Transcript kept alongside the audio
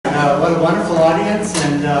what a wonderful audience,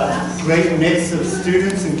 and great mix of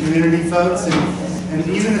students and community folks, and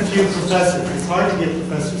even a few professors. It's hard to get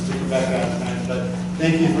professors to come back out tonight, but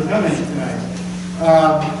thank you for coming tonight.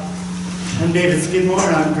 I'm David Skidmore,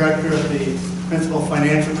 and I'm director of the Principal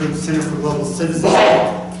Financial Group Center for Global Citizenship,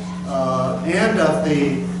 and of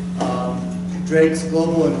the Drake's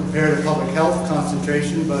Global and Comparative Public Health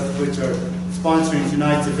concentration, both of which are sponsoring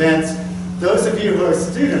tonight's events. Those of you who are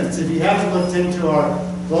students, if you haven't looked into our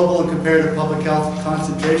Global and Comparative Public Health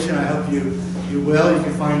concentration, I hope you will. You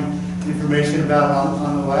can find information about it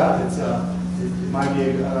on the web. It might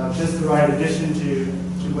be just the right addition to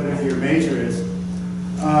whatever your major is.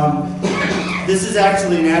 This is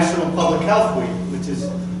actually National Public Health Week, which is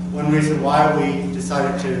one reason why we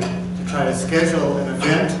decided to try to schedule an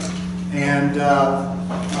event. And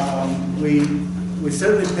we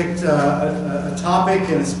certainly picked a topic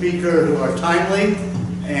and a speaker who are timely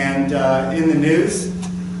and in the news.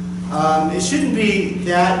 It shouldn't be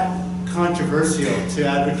that controversial to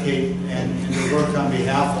advocate and to work on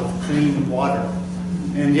behalf of clean water.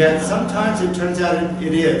 And yet sometimes it turns out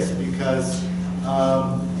it is, because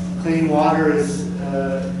clean water is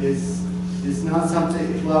not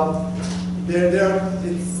something, well,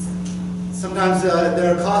 sometimes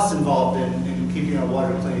there are costs involved in keeping our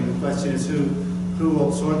water clean. The question is who will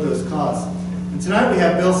absorb those costs. And tonight we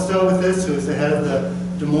have Bill Stowe with us, who is the head of the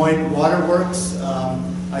Des Moines Water Works.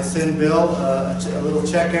 I send Bill a little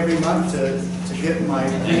check every month to get my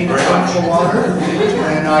clean potable water,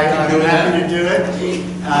 and I'm happy to do it.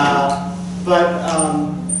 But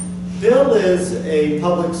Bill is a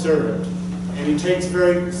public servant, and he takes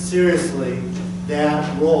very seriously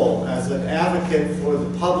that role as an advocate for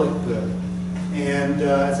the public good. And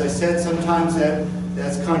as I said, sometimes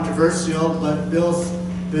that's controversial, but Bill's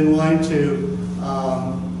been willing to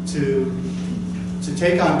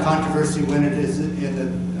take on controversy when it is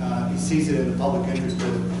he sees it in the public interest to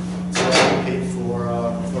advocate for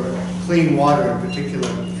clean water in particular.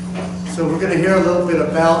 So we're going to hear a little bit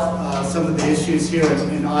about some of the issues here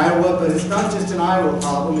in Iowa, but it's not just an Iowa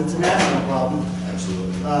problem, it's a national problem.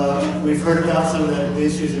 Absolutely. We've heard about some of the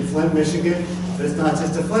issues in Flint, Michigan, but it's not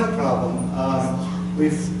just a Flint problem.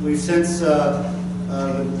 We've since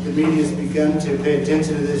the media has begun to pay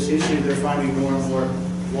attention to this issue, they're finding more and more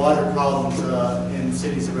water problems in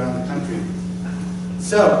cities around the country.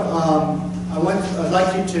 So I'd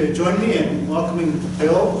like you to join me in welcoming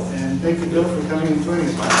Bill, and thank you, Bill, for coming and joining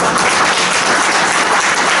us.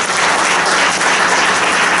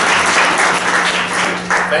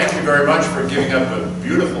 Thank you very much for giving up a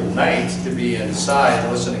beautiful night to be inside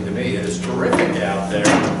listening to me. It is terrific out there.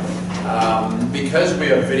 Because we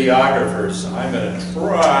have videographers, I'm going to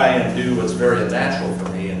try and do what's very natural for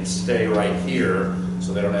me and stay right here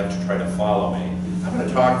so they don't have to try to follow me. I'm going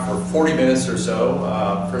to talk for 40 minutes or so.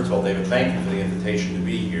 First of all, David, thank you for the invitation to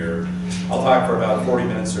be here. I'll talk for about 40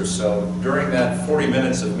 minutes or so. During that 40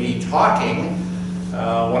 minutes of me talking,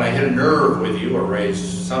 when I hit a nerve with you or raise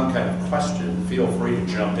some kind of question, feel free to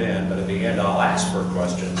jump in, but at the end I'll ask for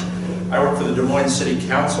questions. I worked for the Des Moines City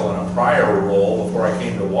Council in a prior role before I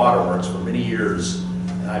came to Waterworks for many years,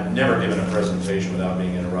 and I've never given a presentation without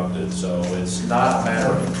being interrupted, so it's not a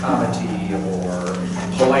matter of comity or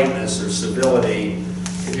politeness or civility.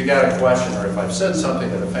 If you got a question or if I've said something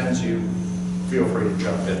that offends you, feel free to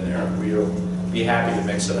jump in there. We'll be happy to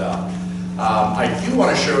mix it up. I do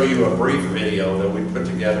want to show you a brief video that we put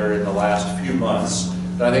together in the last few months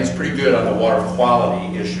that I think is pretty good on the water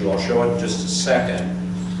quality issue. I'll show it in just a second.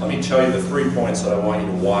 Let me tell you the 3 points that I want you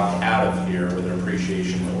to walk out of here with an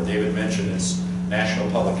appreciation for. David mentioned it's National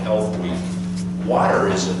Public Health Week. Water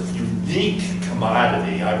is a unique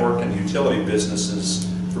commodity. I've worked in utility businesses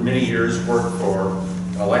for many years, worked for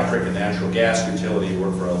an electric and natural gas utility,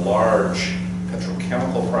 worked for a large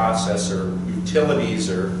petrochemical processor. Utilities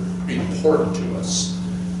are important to us.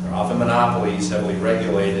 They're often monopolies, heavily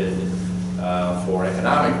regulated for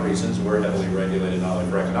economic reasons. We're heavily regulated not only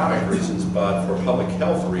for economic reasons, but for public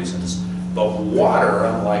health reasons. But water,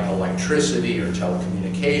 unlike electricity or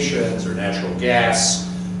telecommunications or natural gas,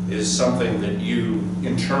 is something that you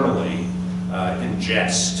internally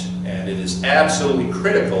ingest, and it is absolutely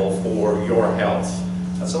critical for your health.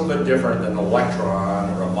 That's a little bit different than an electron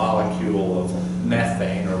or a molecule of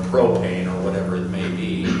methane or propane or whatever it may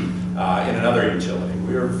be in another utility.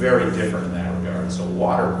 We are very different in that regard. So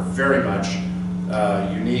water, very much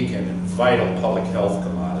unique and vital public health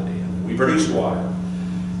commodity. And we produce water.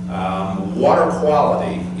 Water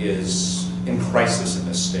quality is in crisis in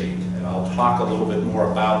this state, and I'll talk a little bit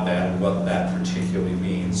more about that and what that particularly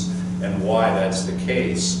means and why that's the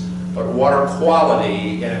case. But water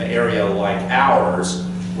quality in an area like ours,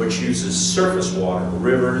 which uses surface water,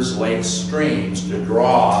 rivers, lakes, streams, to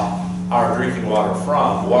draw our drinking water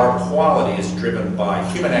from. Water quality is driven by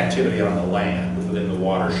human activity on the land within the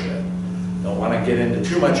watershed. Don't want to get into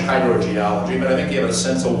too much hydrogeology, but I think you have a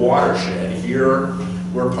sense of watershed. Here,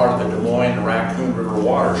 we're part of the Des Moines and Raccoon River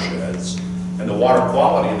watersheds, and the water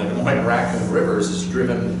quality in the Des Moines and Raccoon Rivers is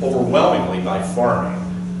driven overwhelmingly by farming.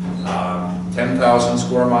 10,000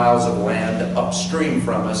 square miles of land upstream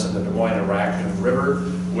from us in the Des Moines and Raccoon River,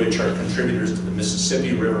 which are contributors to the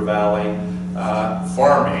Mississippi River Valley.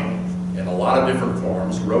 Farming in a lot of different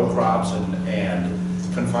forms, row crops and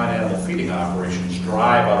confined animal feeding operations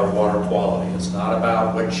drive our water quality. It's not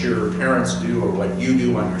about what your parents do or what you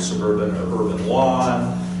do on your suburban or urban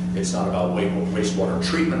lawn. It's not about wastewater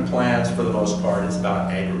treatment plants for the most part. It's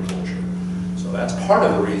about agriculture. So that's part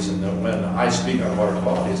of the reason that when I speak on water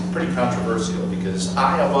quality, it's pretty controversial, because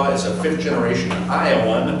Iowa is a fifth-generation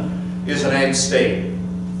Iowan, is an ag state,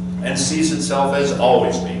 and sees itself as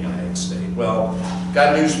always being an ag state. Well,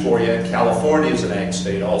 got news for you. California is an ag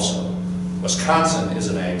state also. Wisconsin is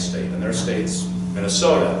an ag state, and their state's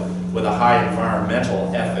Minnesota, with a high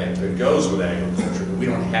environmental ethic that goes with agriculture that we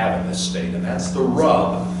don't have in this state. And that's the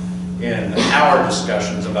rub in our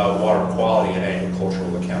discussions about water quality and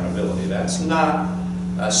agricultural accountability. That's not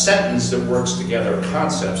a sentence that works together,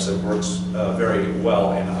 concepts that works very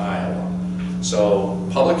well in Iowa. So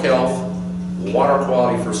public health, water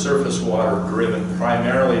quality for surface water driven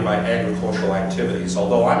primarily by agricultural activities.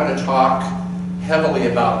 Although I'm going to talk heavily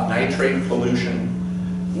about nitrate pollution.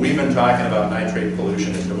 We've been talking about nitrate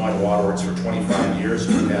pollution in Des Moines Waterworks for 25 years.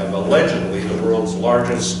 We have allegedly the world's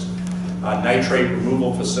largest nitrate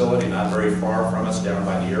removal facility not very far from us down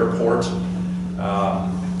by the airport.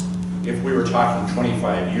 If we were talking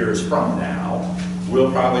 25 years from now,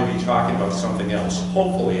 we'll probably be talking about something else,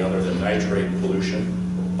 hopefully other than nitrate pollution.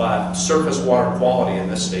 But surface water quality in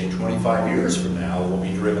this state 25 years from now will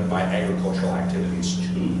be driven by agricultural activities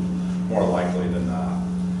too, more likely than not.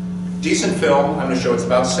 Decent film. I'm going to show it's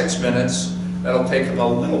about 6 minutes. That'll take a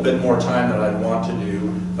little bit more time than I'd want to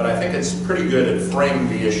do, but I think it's pretty good at framing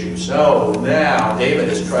the issue. So now David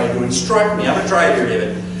has tried to instruct me. I'm going to try it here,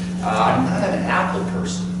 David. I'm not an Apple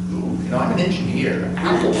person. Ooh, you know, I'm an engineer.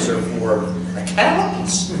 Apples are for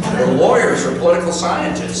accountants, or lawyers, or political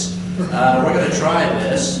scientists. We're going to try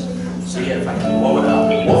this. See if I can blow it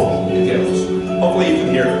up. Whoa, it goes. Hopefully you can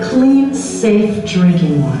hear it. Clean, safe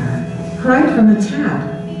drinking water, right from the tap.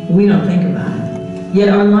 We don't think about it, yet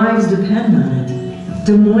our lives depend on it.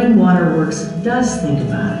 Des Moines Waterworks does think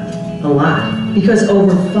about it, a lot, because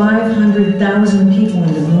over 500,000 people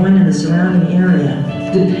in Des Moines and the surrounding area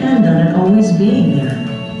depend on it always being there.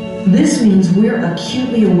 This means we're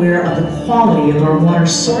acutely aware of the quality of our water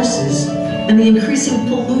sources and the increasing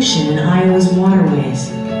pollution in Iowa's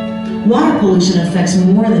waterways. Water pollution affects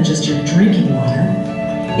more than just your drinking water.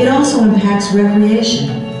 It also impacts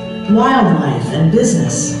recreation, wildlife, and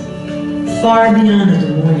business, far beyond the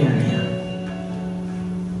Des Moines area.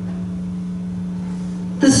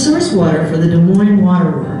 The source water for the Des Moines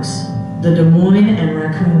Waterworks, the Des Moines and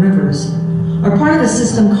Raccoon Rivers, are part of a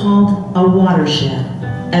system called a watershed.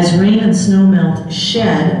 As rain and snow melt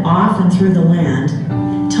shed off and through the land,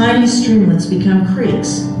 tiny streamlets become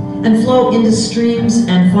creeks and flow into streams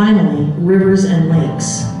and finally rivers and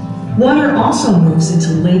lakes. Water also moves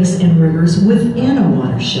into lakes and rivers within a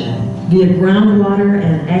watershed via groundwater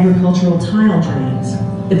and agricultural tile drains.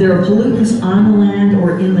 If there are pollutants on the land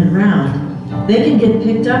or in the ground, they can get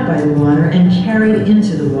picked up by the water and carried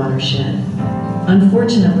into the watershed.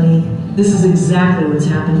 Unfortunately, this is exactly what's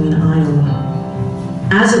happening in Iowa.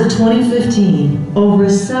 As of 2015, over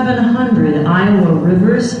 700 Iowa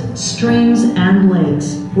rivers, streams, and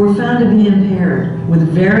lakes were found to be impaired with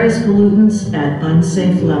various pollutants at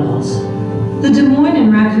unsafe levels. The Des Moines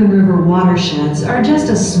and Raccoon River watersheds are just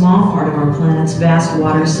a small part of our planet's vast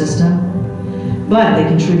water system, but they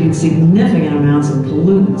contribute significant amounts of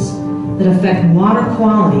pollutants that affect water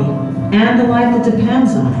quality and the life that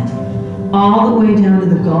depends on it, all the way down to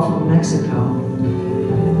the Gulf of Mexico.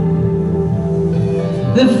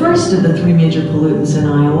 The first of the three major pollutants in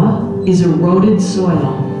Iowa is eroded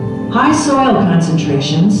soil. High soil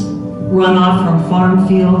concentrations, runoff from farm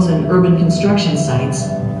fields and urban construction sites,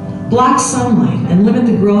 block sunlight and limit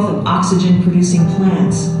the growth of oxygen-producing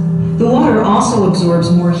plants. The water also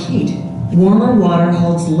absorbs more heat. Warmer water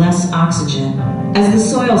holds less oxygen. As the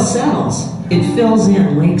soil settles, it fills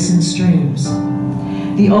in lakes and streams.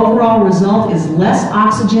 The overall result is less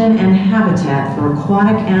oxygen and habitat for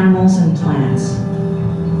aquatic animals and plants.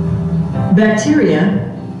 Bacteria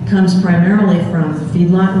comes primarily from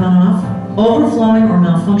feedlot runoff, overflowing or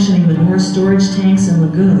malfunctioning manure storage tanks and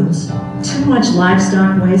lagoons, too much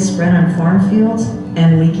livestock waste spread on farm fields,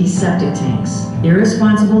 and leaky septic tanks.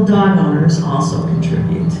 Irresponsible dog owners also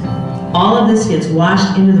contribute. All of this gets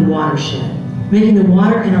washed into the watershed, making the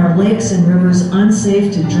water in our lakes and rivers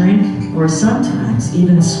unsafe to drink or sometimes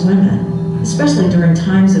even swim in, especially during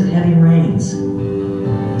times of heavy rains.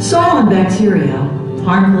 Soil and bacteria,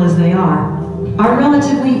 harmful as they are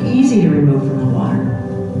relatively easy to remove from the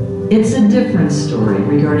water. It's a different story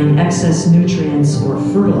regarding excess nutrients or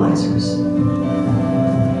fertilizers.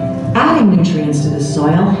 Adding nutrients to the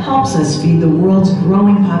soil helps us feed the world's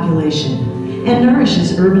growing population and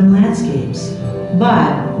nourishes urban landscapes.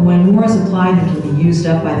 But when more is applied than can be used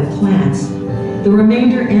up by the plants, the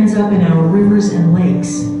remainder ends up in our rivers and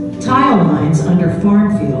lakes. Tile lines under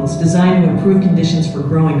farm fields designed to improve conditions for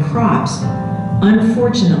growing crops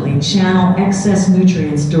unfortunately channel excess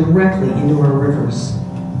nutrients directly into our rivers.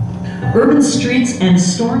 Urban streets and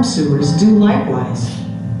storm sewers do likewise.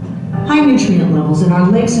 High nutrient levels in our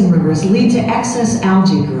lakes and rivers lead to excess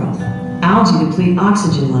algae growth. Algae deplete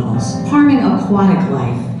oxygen levels, harming aquatic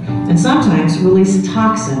life, and sometimes release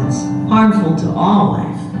toxins harmful to all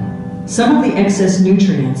life. Some of the excess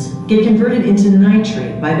nutrients get converted into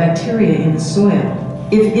nitrate by bacteria in the soil.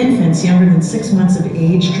 If infants younger than 6 months of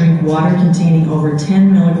age drink water containing over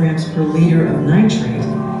 10 milligrams per liter of nitrate,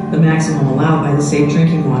 the maximum allowed by the Safe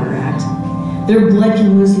Drinking Water Act, their blood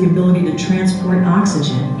can lose the ability to transport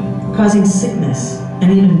oxygen, causing sickness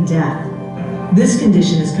and even death. This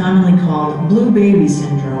condition is commonly called blue baby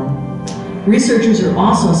syndrome. Researchers are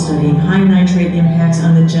also studying high nitrate impacts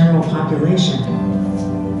on the general population.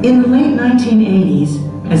 In the late 1980s,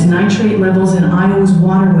 as nitrate levels in Iowa's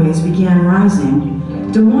waterways began rising,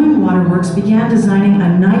 Des Moines Waterworks began designing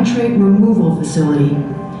a nitrate removal facility.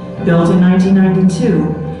 Built in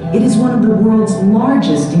 1992, it is one of the world's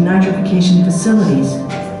largest denitrification facilities,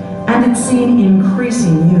 and it's seen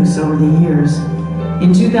increasing use over the years.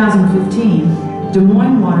 In 2015, Des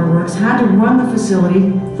Moines Waterworks had to run the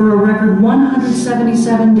facility for a record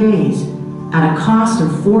 177 days at a cost of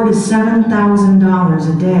 $4,000 to $7,000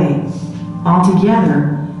 a day.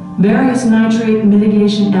 Altogether, various nitrate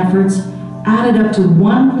mitigation efforts added up to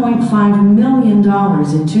 $1.5 million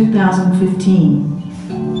in 2015.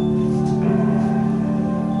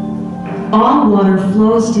 All water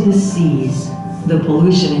flows to the seas. The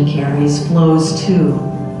pollution it carries flows too.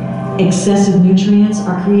 Excessive nutrients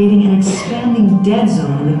are creating an expanding dead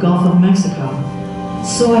zone in the Gulf of Mexico.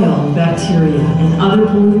 Soil, bacteria, and other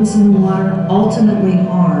pollutants in the water ultimately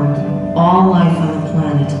harm all life on the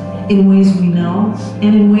planet in ways we know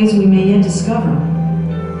and in ways we may yet discover.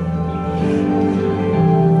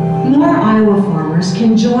 More Iowa farmers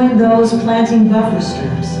can join those planting buffer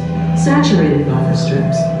strips, saturated buffer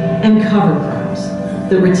strips, and cover crops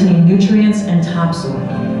that retain nutrients and topsoil,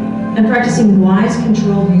 and practicing wise,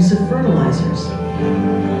 controlled use of fertilizers.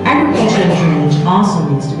 Agricultural drainage also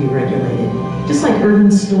needs to be regulated, just like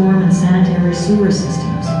urban storm and sanitary sewer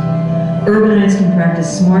systems. Urbanites can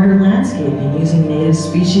practice smarter landscaping using native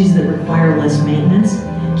species that require less maintenance,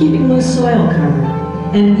 keeping loose soil covered,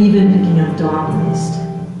 and even picking up dog waste.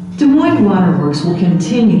 Des Moines Waterworks will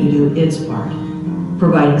continue to do its part,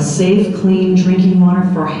 providing safe, clean drinking water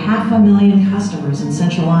for 500,000 customers in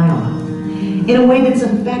central Iowa in a way that's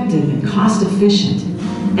effective and cost-efficient,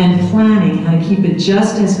 and planning how to keep it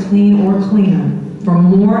just as clean or cleaner for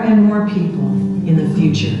more and more people in the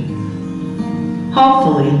future.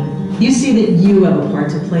 Hopefully, you see that you have a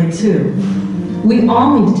part to play too. We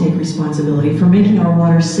all need to take responsibility for making our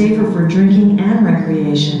water safer for drinking and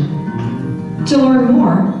recreation. To learn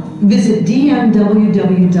more, visit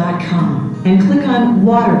dmww.com and click on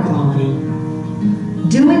Water Quality.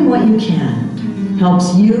 Doing what you can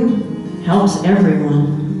helps you, helps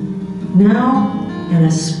everyone, now and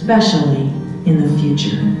especially in the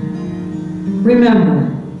future. Remember,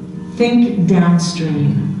 think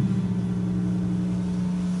downstream.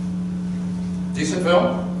 Decent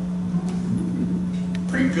film?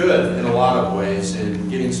 Pretty good in a lot of ways in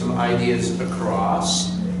getting some ideas across.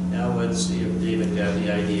 Now let's see if David got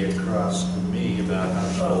the idea across to me about how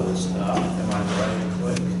to show this stuff. Am I right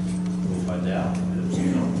click? We'll find out.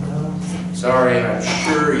 Sorry, I'm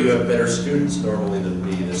sure you have better students normally than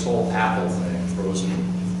me. This whole Apple thing throws me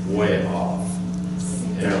way off.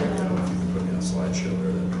 There we go. If you can put me on a slideshow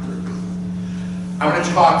there, that'd be great. I'm going to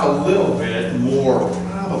talk a little bit more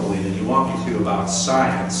probably than you want me to about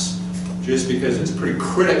science, just because it's pretty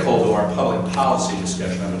critical to our public policy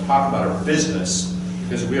discussion. I'm going to talk about our business,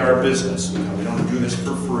 because we are a business. We don't do this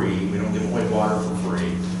for free. We don't give away water for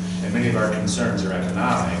free. And many of our concerns are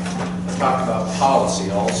economic. I'll talk about policy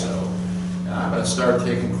also. And I'm going to start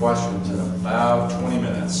taking questions in about 20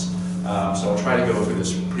 minutes. So I'll try to go through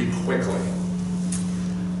this pretty quickly.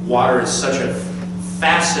 Water is such a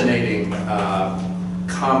fascinating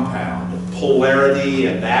compound. Polarity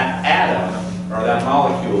of that atom, or that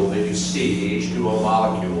molecule that you see, the H2O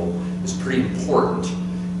molecule, is pretty important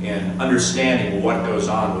in understanding what goes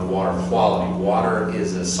on with water quality. Water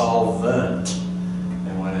is a solvent,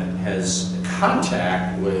 and when it has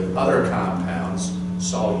contact with other compounds,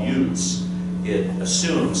 solutes, it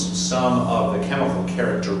assumes some of the chemical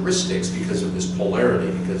characteristics because of this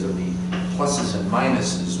polarity, because of the pluses and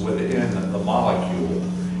minuses within the molecule.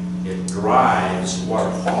 It drives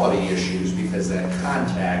water quality issues because that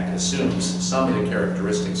contact assumes some of the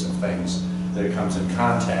characteristics of things that it comes in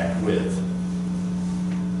contact with.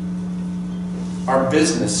 Our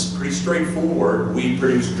business, pretty straightforward. We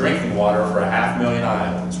produce drinking water for 500,000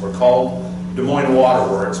 Iowans. We're called Des Moines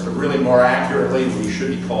Waterworks, but really more accurately, we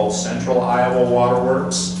should be called Central Iowa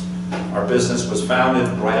Waterworks. Our business was founded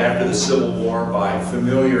right after the Civil War by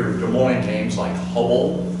familiar Des Moines names like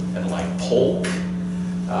Hubble and like Polk.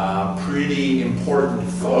 Pretty important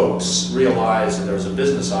folks realized that there was a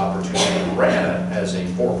business opportunity and ran it as a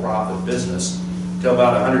for-profit business until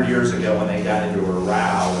about 100 years ago when they got into a row,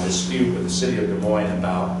 a dispute with the city of Des Moines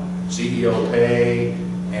about CEO pay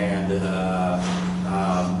and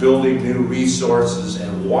building new resources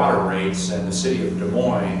and water rates, and the city of Des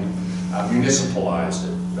Moines municipalized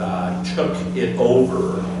it, took it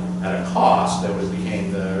over at a cost that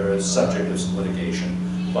became the subject of some litigation.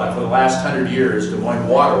 But for the last 100 years, Des Moines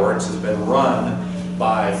Waterworks has been run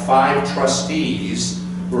by 5 trustees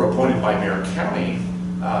who are appointed by Mayor County,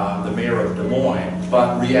 the mayor of Des Moines.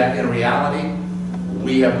 But in reality,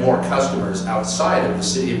 we have more customers outside of the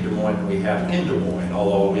city of Des Moines than we have in Des Moines,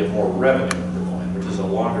 although we have more revenue in Des Moines, which is a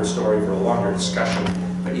longer story for a longer discussion.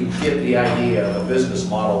 But you get the idea of a business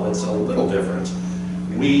model that's a little different.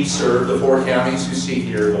 We serve the 4 counties you see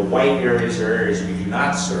here. The white areas are areas we do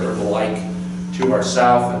not serve, like to our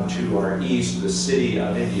south and to our east, the city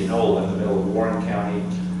of Indianola in the middle of Warren County,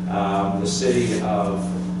 the city of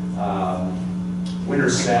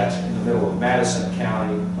Winterset in the middle of Madison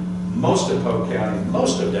County, most of Polk County,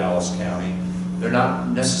 most of Dallas County. They're not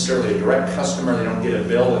necessarily a direct customer. They don't get a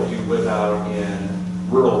bill if you live out in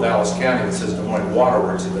rural Dallas County that says Des Moines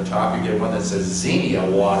Waterworks at the top. You get one that says Xenia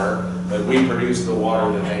Water, but we produce the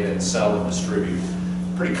water that they then sell and distribute.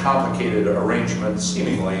 Pretty complicated arrangement,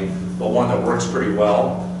 seemingly, but one that works pretty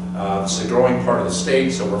well. It's a growing part of the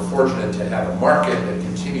state, so we're fortunate to have a market that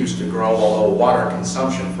continues to grow, although water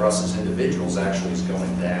consumption for us as individuals actually is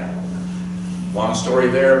going down. Long story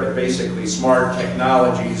there, but basically smart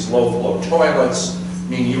technologies, low-flow toilets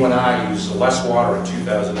mean you and I use less water in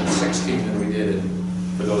 2016 than we did,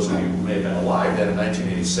 for those of you who may have been alive then, in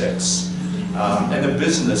 1986. And the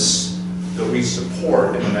business that we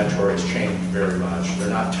support in the metro has changed very much. They're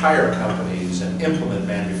not tire companies and implement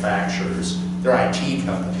manufacturers, they're IT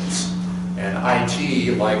companies. And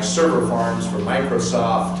IT, like server farms for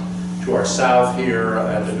Microsoft to our south here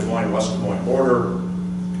at the Des Moines, West Des Moines border,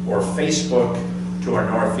 or Facebook to our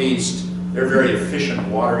northeast, they're very efficient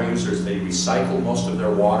water users. They recycle most of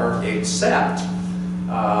their water, except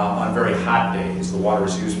on very hot days. The water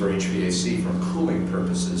is used for HVAC for cooling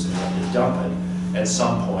purposes, and you have to dump it at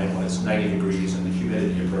some point when it's 90 degrees and the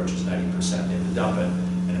humidity approaches 90%. They have to dump it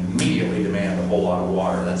and immediately demand a whole lot of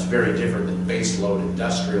water. That's very different than base load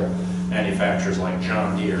industrial manufacturers like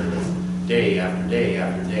John Deere, with day after day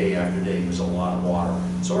after day after day use a lot of water.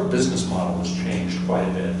 So our business model has changed quite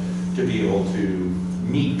a bit to be able to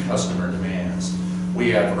meet customer demands. We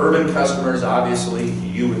have urban customers, obviously.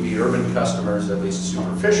 You would be urban customers, at least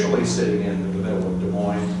superficially, sitting in the middle of Des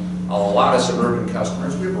Moines. A lot of suburban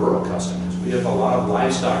customers. We have rural customers. We have a lot of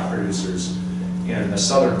livestock producers in the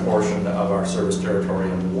southern portion of our service territory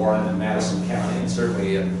in Warren and Madison County, and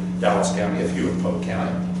certainly in Dallas County, a few in Polk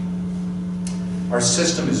County. Our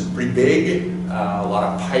system is pretty big, a lot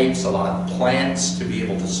of pipes, a lot of plants to be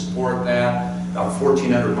able to support that. About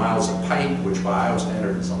 1,400 miles of pipe, which by Iowa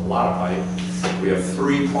standard is a lot of pipe. We have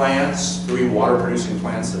 3 plants, 3 water producing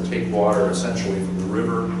plants that take water essentially from the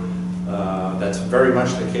river. That's very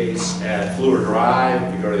much the case at Fluor Drive.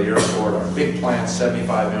 If you go to the airport, our big plant,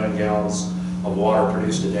 75 million gallons of water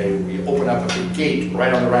produced a day. We open up a big gate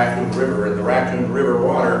right on the Raccoon River, and the Raccoon River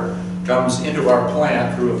water comes into our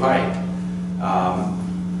plant through a pipe.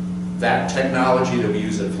 That technology that we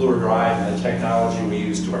use at Fluor Drive and the technology we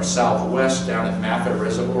use to our southwest down at Moffett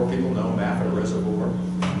Reservoir, people know Moffett Reservoir.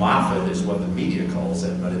 Moffett is what the media calls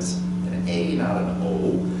it, but it's an A, not an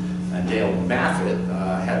O. And Dale Moffett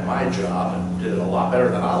had my job and did it a lot better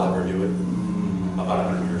than I'll ever do it about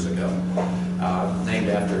 100 years ago, named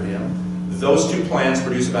after him. Those two plants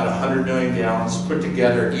produce about 100 million gallons put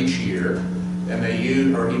together each year, and they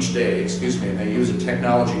use, or each day, excuse me, and they use a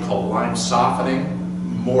technology called lime softening.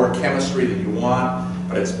 More chemistry than you want,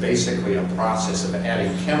 but it's basically a process of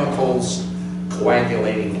adding chemicals,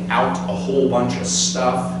 coagulating out a whole bunch of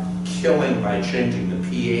stuff, killing by changing the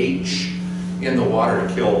pH in the water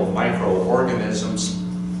to kill microorganisms.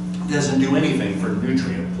 It doesn't do anything for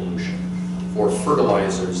nutrient pollution, for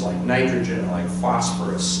fertilizers like nitrogen, like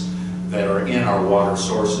phosphorus that are in our water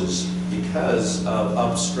sources because of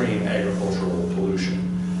upstream agricultural pollution.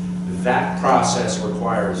 That process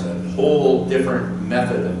requires a whole different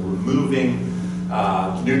method of removing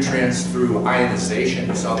nutrients through ionization.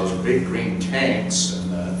 You saw those big green tanks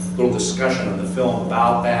and the little discussion in the film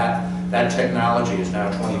about that. That technology is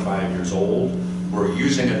now 25 years old. We're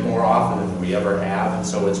using it more often than we ever have, and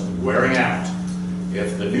so it's wearing out.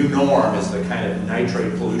 If the new norm is the kind of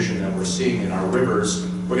nitrate pollution that we're seeing in our rivers,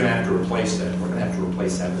 we're going to have to replace that. We're going to have to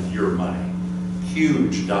replace that with your money.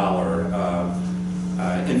 Huge dollar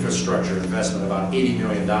infrastructure investment, about $80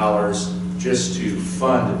 million just to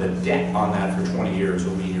fund the debt on that for 20 years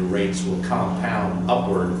will mean your rates will compound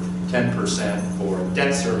upward 10% for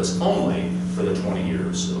debt service only for the 20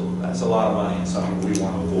 years. So that's a lot of money and something we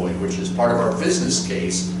want to avoid, which is part of our business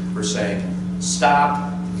case for saying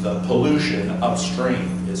stop the pollution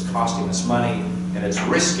upstream. It's costing us money and it's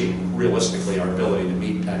risking, realistically, our ability to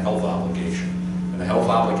meet that health obligation. And the health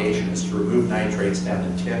obligation is to remove nitrates down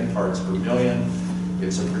to 10 parts per million.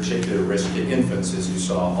 It's a particular risk to infants, as you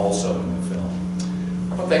saw also in the film.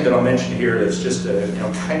 One thing that I'll mention here that's just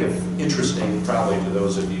kind of interesting, probably to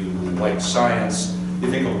those of you who like science. You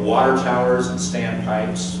think of water towers and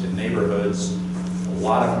standpipes in neighborhoods, a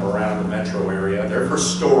lot of them around the metro area. They're for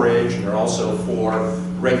storage, and they're also for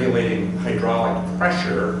regulating hydraulic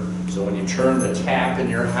pressure. So when you turn the tap in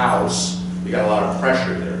your house, you got a lot of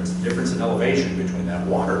pressure there. It's the difference in elevation between that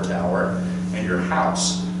water tower and your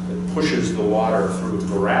house that pushes the water through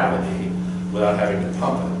gravity without having to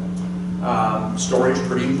pump it. Storage is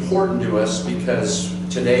pretty important to us because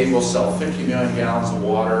today we'll sell 50 million gallons of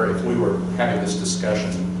water. If we were having this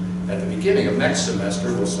discussion at the beginning of next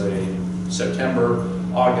semester, we'll say September,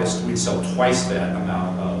 August, we'd sell twice that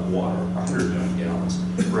amount of water, 100 million gallons.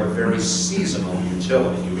 We're a very seasonal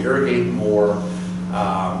utility. You irrigate more,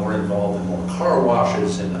 we're involved in more car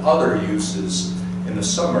washes and other uses in the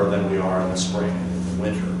summer than we are in the spring and in the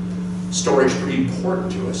winter. Storage is pretty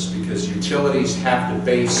important to us because utilities have to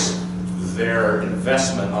base their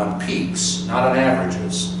investment on peaks, not on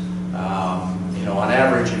averages. On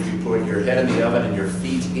average, if you put your head in the oven and your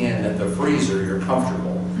feet in the freezer, you're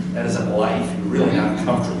comfortable. That isn't life. You're really not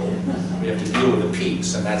comfortable. We have to deal with the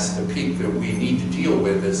peaks, and that's the peak that we need to deal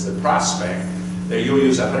with is the prospect that you'll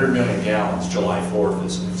use 100 million gallons July 4th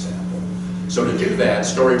as an example. So to do that,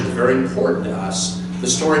 storage is very important to us. The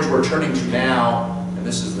storage we're turning to now, and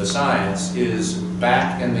this is the science, is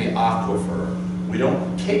back in the aquifer. We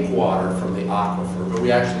don't take water from the aquifer, but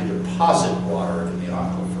we actually deposit water in the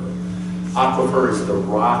aquifer. Aquifer is the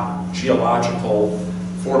rock geological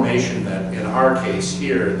formation that, in our case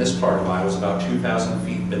here in this part of Iowa, is about 2,000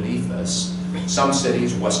 feet beneath us. Some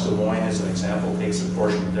cities, West Des Moines as an example, takes a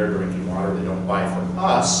portion of their drinking water they don't buy from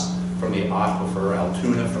us, from the aquifer,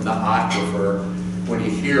 Altoona from the aquifer. When you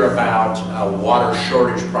hear about water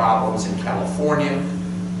shortage problems in California,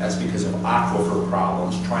 that's because of aquifer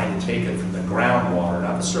problems, trying to take it from the groundwater,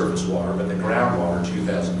 not the surface water, but the groundwater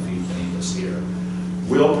 2,000 feet beneath us here.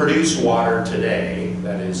 We'll produce water today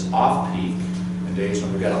that is off-peak, in days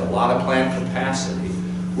when we've got a lot of plant capacity.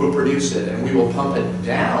 We'll produce it and we will pump it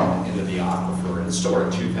down into the aquifer and store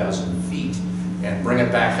it 2,000 feet and bring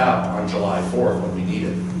it back up on July 4th when we need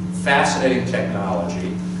it. Fascinating technology,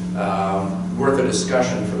 worth a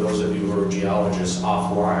discussion for those of you who are geologists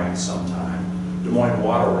offline sometime. Des Moines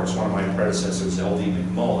Waterworks, one of my predecessors, L.D.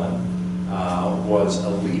 McMullen, was a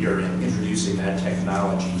leader in introducing that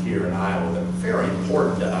technology here in Iowa, but very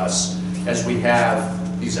important to us as we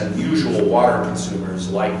have these unusual water consumers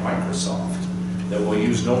like Microsoft that will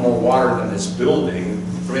use no more water than this building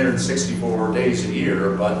 364 days a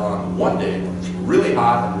year, but on one day when it's really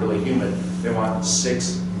hot and really humid, they want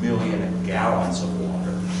 6 million gallons of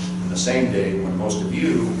water. And the same day when most of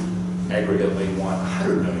you aggregately want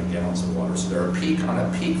 100 million gallons of water. So they're a peak on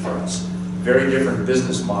a peak for us. Very different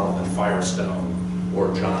business model than Firestone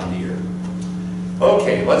or John Deere.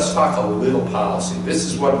 Okay, let's talk a little policy. This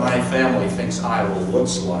is what my family thinks Iowa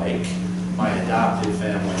looks like. My adopted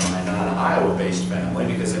family, my non-Iowa-based family,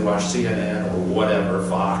 because they watch CNN or whatever,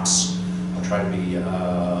 Fox. I'll try to be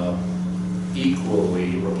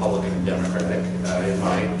equally Republican and Democratic in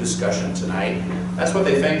my discussion tonight, that's what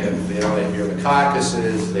they think of. You know, they hear the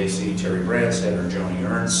Caucasus, they see Terry Branstad or Joni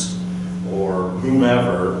Ernst or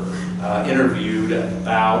whomever interviewed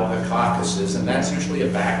about the Caucasus, and that's usually a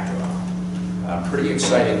backdrop. Pretty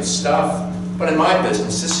exciting stuff, but in my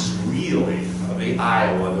business, this is really the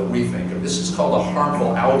Iowa that we think of. This is called a harmful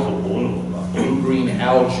algal bloom, a blue-green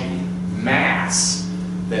algae mass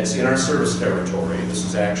that's in our service territory. This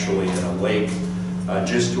is actually in a lake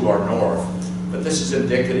just to our north, but this is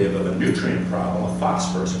indicative of a nutrient problem, a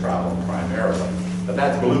phosphorus problem primarily. But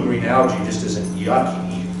that blue-green algae just isn't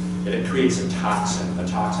yucky, and it creates a toxin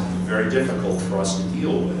that's very difficult for us to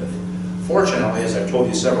deal with. Fortunately, as I've told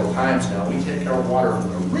you several times now, we take our water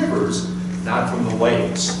from the rivers, not from the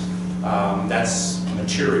lakes. That's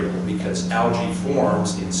material because algae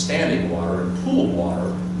forms in standing water and pooled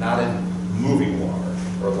water, not in moving water,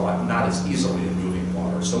 or not as easily in moving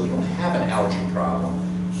water. So we don't have an algae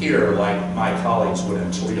problem here like my colleagues would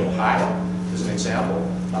in Toledo, Ohio, as an example,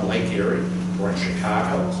 on Lake Erie, or in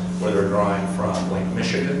Chicago, where they're drawing from Lake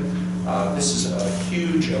Michigan. This is a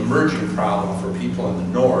huge emerging problem for people in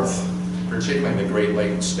the north, particularly in the Great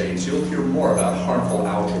Lakes states. You'll hear more about harmful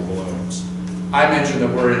algal blooms. I mentioned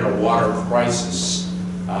that we're in a water crisis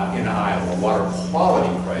in Iowa, a water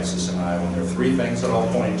quality crisis in Iowa. And there are three things that I'll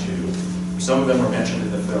point to. Some of them are mentioned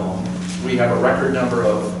in the film. We have a record number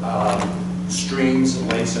of streams,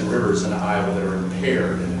 lakes, and rivers in Iowa that are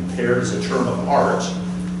impaired. And impaired is a term of art.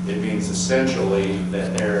 It means essentially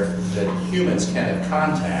that humans can't have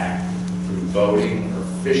contact through boating or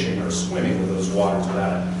fishing or swimming with those waters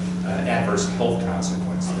without an adverse health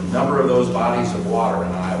consequence. The number of those bodies of water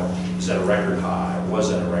in Iowa is at a record high,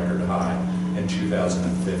 was at a record high in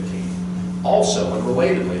 2015. Also, and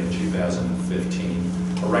relatedly in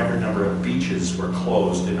 2015, a record number of beaches were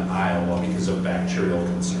closed in Iowa because of bacterial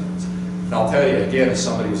concerns. And I'll tell you again, as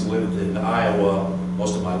somebody who's lived in Iowa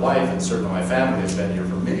most of my life, and certainly my family has been here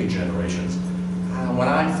for many generations, when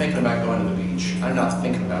I'm thinking about going to the beach, I'm not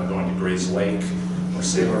thinking about going to Grays Lake or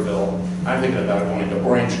Saylorville. I'm thinking about going to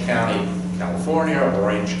Orange County, California, or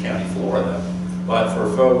Orange County, Florida. But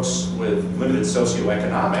for folks with limited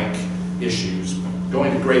socioeconomic issues,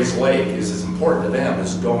 going to Grays Lake is as important to them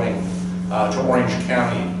as going to Orange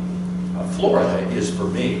County, Florida is for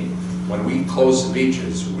me. When we close the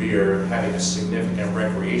beaches, we are having a significant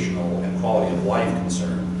recreational and quality of life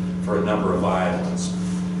concern for a number of Iowans.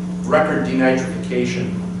 Record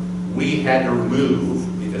denitrification, we had to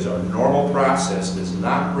remove, because our normal process does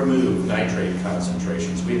not remove nitrate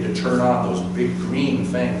concentrations. We had to turn on those big green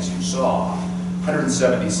things you saw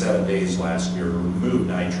 177 days last year to remove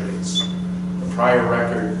nitrates. The prior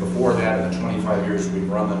record before that, in the 25 years we've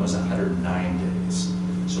run them, was 109 days.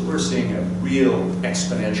 So we're seeing a real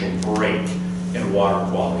exponential break in water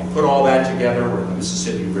quality. Put all that together, we're in the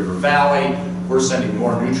Mississippi River Valley, we're sending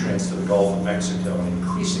more nutrients to the Gulf of Mexico and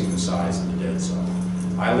increasing the size of the dead zone.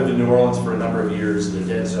 I lived in New Orleans for a number of years. The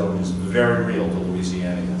dead zone is very real to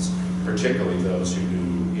Louisianians, particularly those who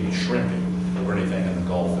do any shrimping or anything in the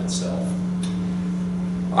Gulf itself.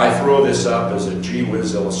 I throw this up as a gee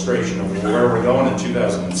whiz illustration of where we're going in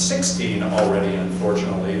 2016 already,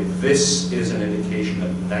 unfortunately. This is an indication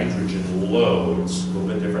of nitrogen loads, a little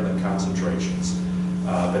bit different than concentrations,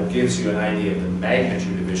 but gives you an idea of the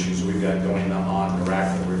magnitude of issues we've got going on in the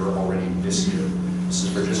Raquel River already this year. This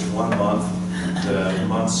is for just 1 month. The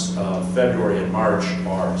months of February and March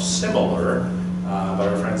are similar, but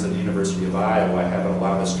our friends at the University of Iowa haven't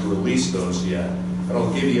allowed us to release those yet. But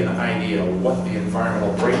I'll give you an idea of what the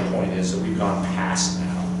environmental breakpoint is that we've gone past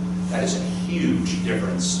now. That is a huge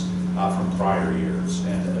difference from prior years,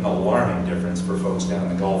 and an alarming difference for folks down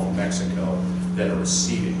in the Gulf of Mexico that are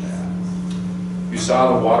receiving that. You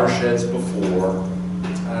saw the watersheds before,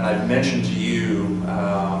 and I've mentioned to you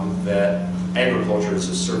that agriculture is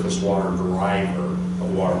a surface water driver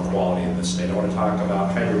of water quality in this state. I want to talk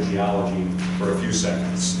about hydrogeology for a few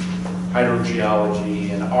seconds. Hydrogeology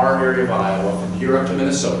in our area of Iowa, from here up to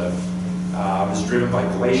Minnesota, is driven by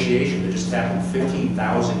glaciation that just happened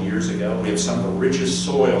 15,000 years ago. We have some of the richest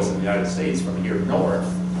soils in the United States from here north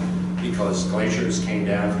because glaciers came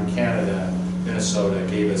down from Canada. Minnesota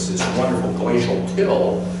gave us this wonderful glacial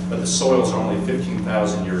till, but the soils are only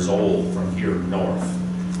 15,000 years old from here north.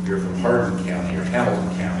 If you're from Hardin County or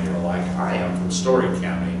Hamilton County, or like I am from Stowe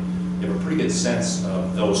County, you have a pretty good sense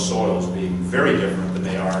of those soils being very different than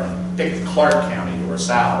they are in Clark County to our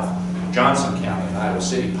south, Johnson County, and Iowa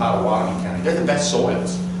City, Potawatomi County. They're the best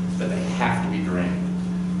soils, but they have to be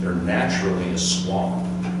drained. They're naturally a swamp.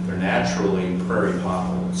 They're naturally prairie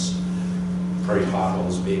potholes. Prairie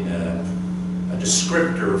potholes being a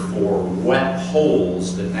descriptor for wet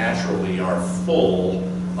holes that naturally are full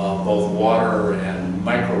of both water and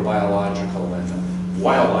microbiological and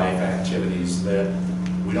wildlife activities that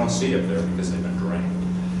we don't see up there because they've been drained.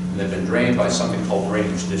 And they've been drained by something called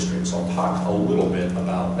drainage districts. I'll talk a little bit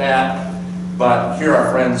about that. But here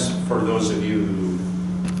are friends, for those of you who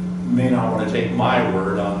may not want to take my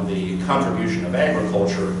word on the contribution of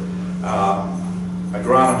agriculture.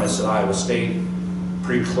 Agronomists at Iowa State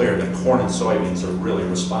pretty clear that corn and soybeans are really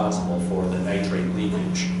responsible for the nitrate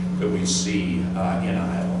leakage that we see in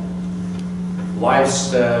Iowa.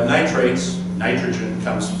 Nitrates, nitrogen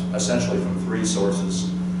comes essentially from three sources.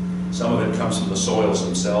 Some of it comes from the soils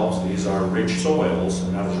themselves. These are rich soils.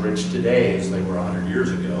 They're not as rich today as they were 100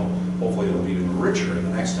 years ago. Hopefully they'll be even richer in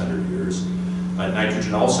the next 100 years.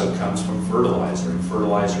 Nitrogen also comes from fertilizer, and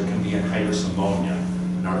fertilizer can be anhydrous ammonia,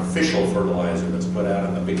 an artificial fertilizer that's put out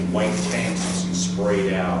in the big white tanks you see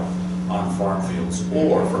sprayed out on farm fields,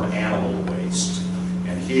 or from animal waste.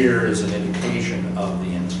 And here is an indication of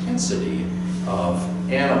the intensity of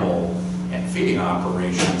animal and feeding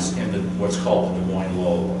operations in what's called the Des Moines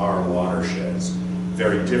Lobe, our watersheds.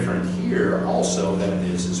 Very different here also than it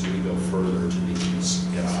is as we go further to the east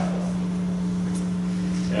in Iowa.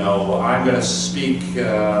 Now, I'm going to speak in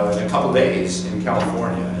a couple days in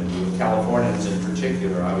California, and with Californians in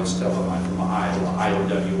particular, I always tell them I'm from Iowa,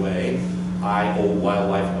 IOWA, Iowa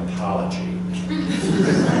Wildlife Apology.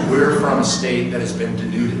 We're from a state that has been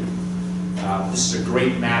denuded. This is a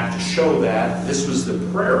great map to show that. This was the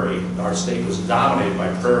prairie. Our state was dominated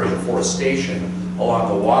by prairie deforestation along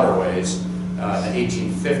the waterways in the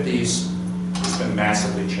 1850s. It's been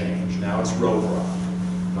massively changed. Now it's road rock.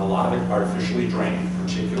 And a lot of it artificially drained,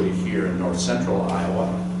 particularly here in north central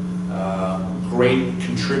Iowa. Great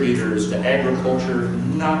contributors to agriculture,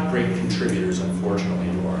 not great contributors, unfortunately,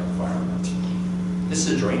 to our environment. This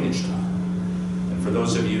is a drainage tile. And for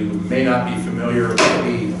those of you who may not be familiar with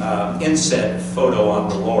the inset photo on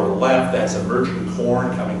the lower left, that's a virgin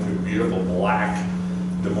corn coming through beautiful black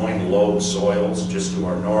Des Moines Lobe soils just to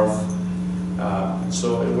our north.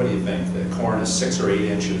 So what do you think? The corn is 6 or 8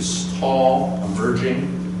 inches tall,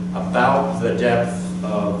 emerging about the depth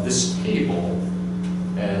of this table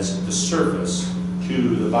as the surface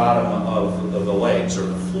to the bottom of the legs or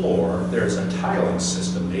the floor. There's a tiling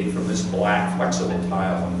system made from this black flexible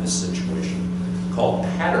tile in this situation called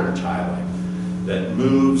pattern tiling that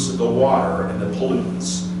moves the water and the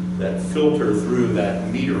pollutants that filter through that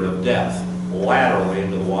meter of depth laterally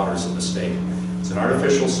into the waters of the state. It's an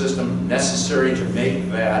artificial system necessary to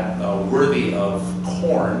make that worthy of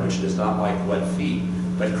corn, which does not like wet feet,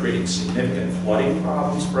 but creating significant flooding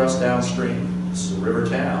problems for us downstream. This is a river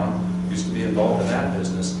town, used to be involved in that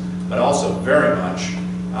business, but also very much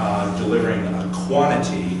delivering a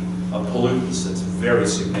quantity of pollutants that's very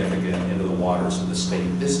significant into the waters of the state.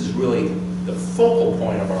 This is really the focal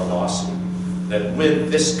point of our lawsuit, that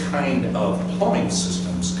with this kind of plumbing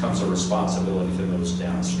systems comes a responsibility to those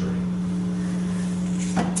downstream.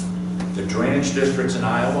 The drainage districts in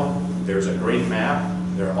Iowa, there's a great map.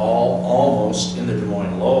 They're all almost in the Des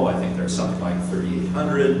Moines Lobe. I think there's something like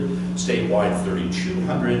 3,800. Statewide,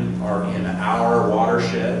 3,200 are in our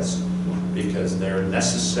watersheds because they're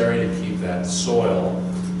necessary to keep that soil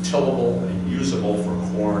tillable and usable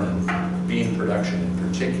for corn and bean production in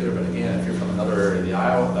particular. But again, if you're from another area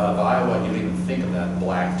of Iowa, you don't even think of that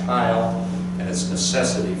black tile and its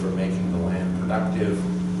necessity for making the land productive.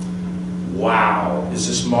 Wow, is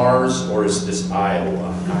this Mars or is this Iowa?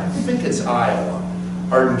 I think it's Iowa.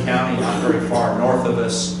 Hardin County, not very far north of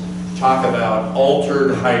us, talk about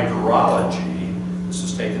altered hydrology. This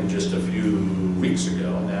was taken just a few weeks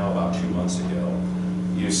ago, now about 2 months ago.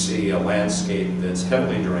 You see a landscape that's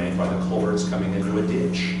heavily drained by the culverts coming into a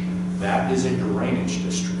ditch. That is a drainage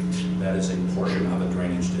district. That is a portion of a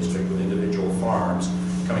drainage district with individual farms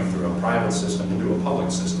coming through a private system into a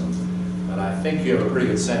public system. And I think you have a pretty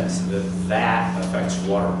good sense that that affects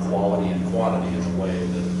water quality and quantity in a way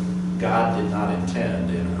that God did not intend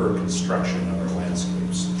in her construction of our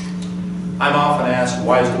landscapes. I'm often asked,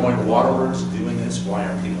 why is Des Moines Waterworks doing this? Why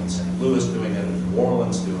aren't people in St. Louis doing it, or New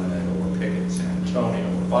Orleans doing it, or Pickett, San Antonio,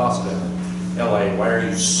 or Boston, or LA? Why are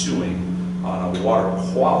you suing on a water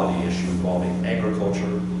quality issue involving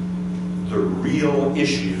agriculture? The real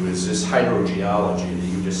issue is this hydrogeology that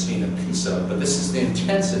you've just seen a piece of, but this is the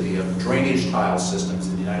intensity of drainage tile systems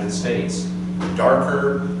in the United States. The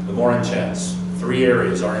darker, the more intense. 3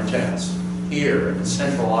 areas are intense. Here in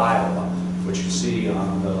central Iowa, which you see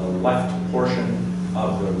on the left portion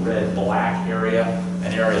of the red-black area,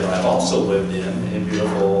 an area that I've also lived in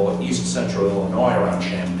beautiful east central Illinois around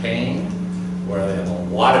Champaign, where they have a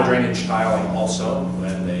lot of drainage tiling also,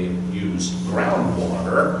 and they use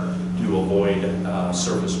groundwater to avoid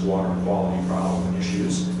surface water quality problem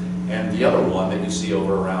issues. And the other one that you see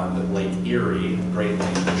over around Lake Erie, the Great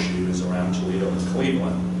Lake issue, is around Toledo and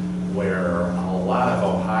Cleveland, where a lot of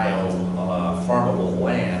Ohio farmable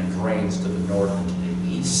land drains to the north and to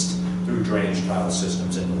the east through drainage tile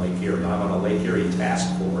systems into Lake Erie. I'm on a Lake Erie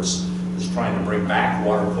task force that's trying to bring back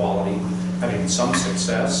water quality, having some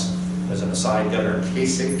success. As an aside, Governor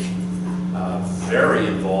Kasich, very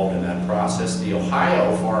involved in that process. The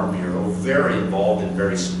Ohio Farm Bureau, very involved and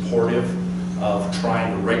very supportive of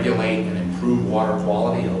trying to regulate and improve water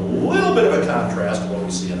quality. A little bit of a contrast to what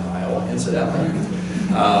we see in Iowa, incidentally.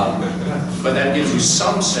 But that gives you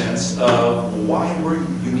some sense of why we're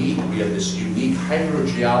unique. We have this unique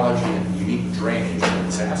hydrogeology and unique drainage that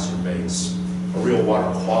exacerbates a real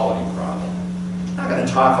water quality problem. I'm not going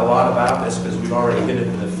to talk a lot about this because we've already hit it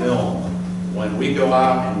in the film. When we go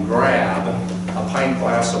out and grab a pint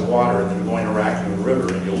glass of water in the Des Moines or Raccoon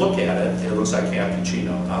River and you look at it, it looks like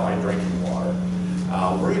cappuccino, not like drinking water.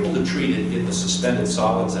 We're able to treat it, get the suspended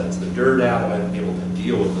solids out, the dirt out of it, able to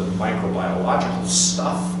deal with the microbiological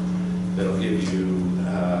stuff that'll give you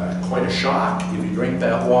quite a shock if you drink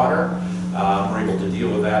that water. We're able to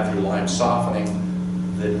deal with that through lime softening.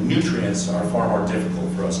 The nutrients are far more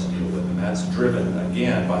difficult for us to deal with, and that's driven,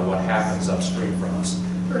 again, by what happens upstream from us.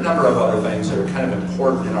 There are a number of other things that are kind of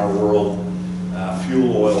important in our world.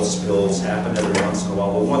 Fuel oil spills happen every once in a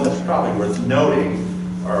while. The one that's probably worth noting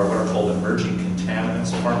are what are called emerging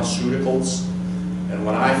contaminants, pharmaceuticals. And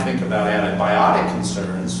when I think about antibiotic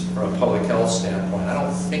concerns from a public health standpoint, I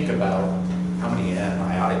don't think about how many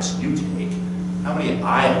antibiotics you take. How many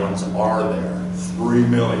Iowans are there? 3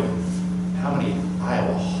 million. How many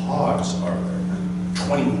Iowa hogs are there?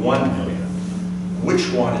 21 million.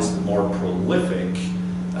 Which one is the more prolific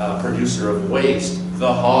producer of waste?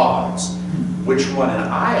 The hogs. Which one in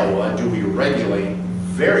Iowa do we regulate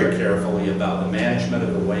very carefully about the management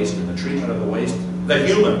of the waste and the treatment of the waste? The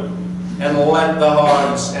human. And let the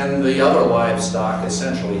hogs and the other livestock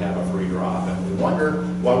essentially have a free drop. And we wonder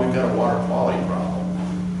why we've got a water quality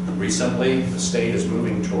problem. Recently, the state is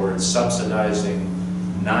moving towards subsidizing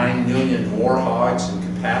 9 million more hogs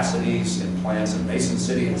in capacities in plants in Mason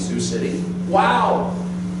City and Sioux City. Wow!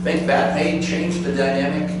 Think that may change the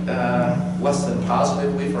dynamic less than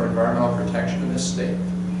positively for environmental protection in this state.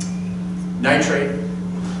 Nitrate,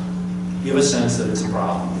 give a sense that it's a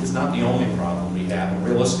problem. It's not the only problem we have. And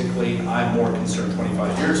realistically, I'm more concerned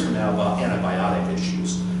 25 years from now about antibiotic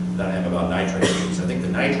issues than I am about nitrate issues. I think the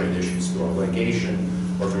nitrate issues through our litigation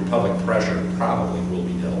or through public pressure probably will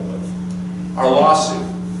be dealt with. Our lawsuit.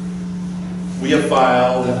 We have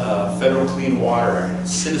filed a federal clean water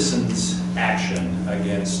citizens action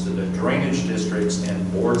against the drainage districts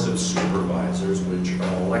and boards of supervisors, which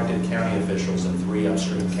are elected county officials in 3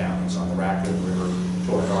 upstream counties on the Raccoon River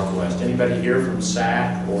toward northwest. Anybody here from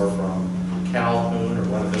Sac or from Calhoun or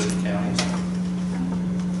one of those counties?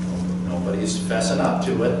 Nobody's fessing up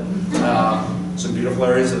to it. Some beautiful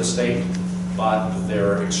areas of the state, but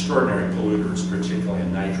they're extraordinary polluters, particularly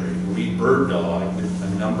in nitrate. We bird dogged a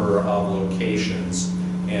number of locations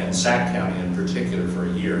in Sac County in particular for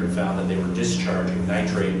a year and found that they were discharging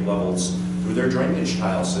nitrate levels through their drainage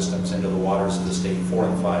tile systems into the waters of the state 4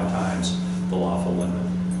 and 5 times the lawful limit.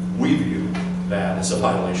 We view that as a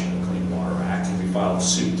violation of the Clean Water Act, and we filed a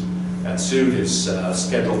suit. That suit is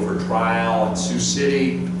scheduled for trial in Sioux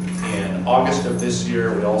City in August of this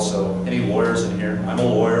year. We also, any lawyers in here? I'm a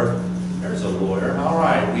lawyer. There's a lawyer. All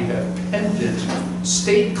right, we have pendent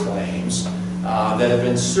state claims that have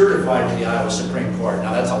been certified to the Iowa Supreme Court.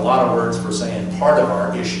 Now that's a lot of words for saying part of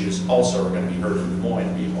our issues also are going to be heard in Des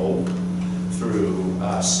Moines, we hope, through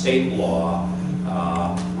state law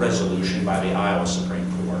resolution by the Iowa Supreme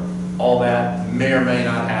Court. All that may or may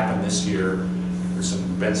not happen this year. There's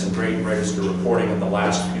been some great register reporting in the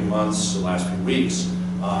last few months, the last few weeks,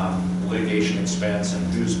 on litigation expense and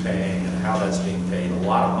who's paying and how that's being paid. A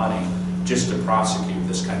lot of money just to prosecute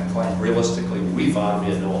this kind of claim. Realistically, we thought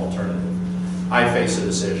we had no alternative. I face a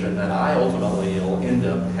decision that I ultimately will end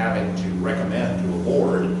up having to recommend to a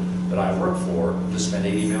board that I work for to spend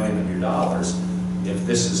 $80 million of your dollars if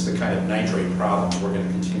this is the kind of nitrate problems we're going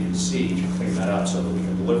to continue to see to clean that up so that we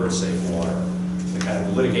can deliver safe water. The kind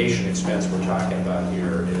of litigation expense we're talking about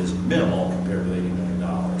here is minimal compared to $80 million.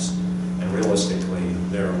 And realistically,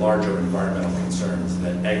 there are larger environmental concerns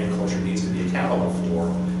that agriculture needs to be accountable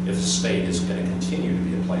for if the state is going to continue to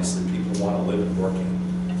be a place that people want to live and work in.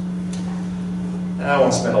 And I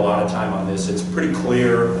won't spend a lot of time on this. It's pretty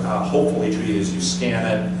clear, hopefully to you as you scan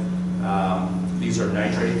it. These are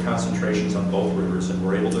nitrate concentrations on both rivers, and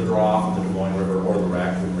we're able to draw from the Des Moines River or the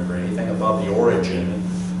Raccoon River. Anything above the origin,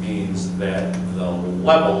 means that the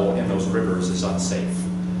level in those rivers is unsafe.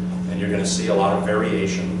 And you're going to see a lot of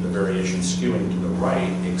variation, the variation skewing to the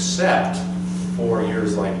right, except for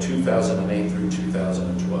years like 2008 through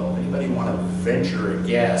 2012. Anybody want to venture a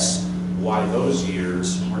guess why those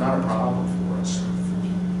years were not a problem for us?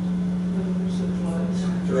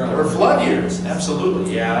 There were flood years,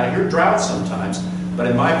 absolutely. Yeah, I hear drought sometimes, but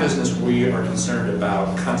in my business we are concerned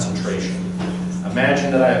about concentration.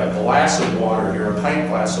 Imagine that I have a glass of water here, a pint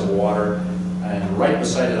glass of water, and right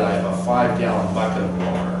beside it I have a 5-gallon bucket of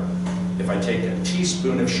water. If I take a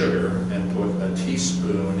teaspoon of sugar and put a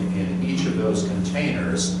teaspoon in each of those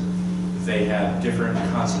containers, they have different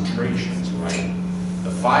concentrations, right?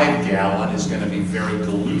 The 5-gallon is going to be very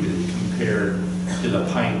diluted compared to the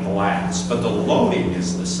pint glass, but the loading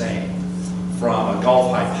is the same. From a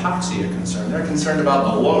Gulf hypoxia concern, they're concerned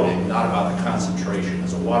about the loading, not about the concentration.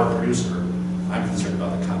 As a water producer, I'm concerned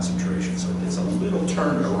about the concentration, so it's a little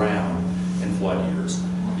turned around in flood years.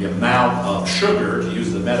 The amount of sugar, to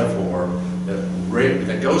use the metaphor,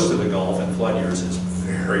 that goes to the Gulf in flood years is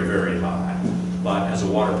very, very high. But as a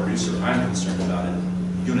water producer, I'm concerned about it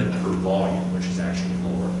unit per volume, which is actually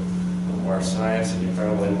lower. A little more science than you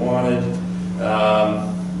probably wanted.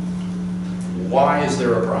 Why is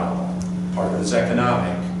there a problem? Part of it is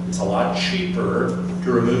economic. It's a lot cheaper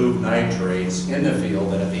to remove nitrates in the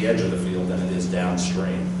field and at the edge of the field than it is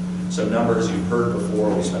downstream. So numbers you've heard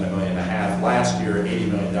before, we spent $1.5 million last year,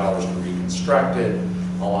 $80 million to reconstruct it.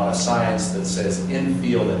 A lot of science that says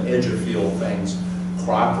in-field and edge-of-field things,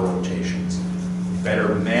 crop rotations,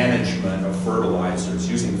 better management of fertilizers,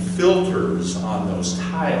 using filters on those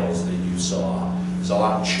tiles that you saw. Is a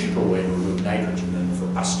lot cheaper way to remove nitrogen than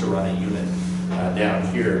for us to run a unit down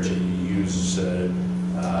here to use an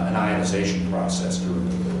ionization process to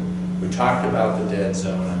remove it. We talked about the dead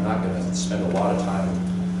zone. I'm not going to spend a lot of time.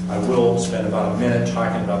 I will spend about a minute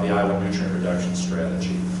talking about the Iowa nutrient reduction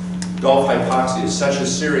strategy. Gulf hypoxia is such a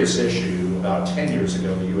serious issue. About 10 years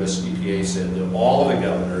ago, the US EPA said to all of the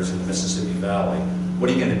governors in the Mississippi Valley, what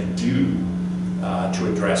are you going to do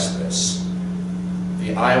to address this?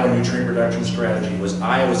 The Iowa nutrient reduction strategy was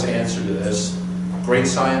Iowa's answer to this. Great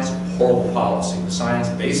science, horrible policy. The science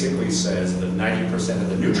basically says that 90% of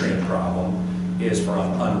the nutrient problem is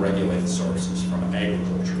from unregulated sources, from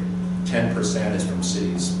agriculture. 10% is from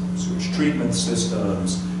cities, sewage treatment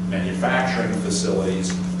systems, manufacturing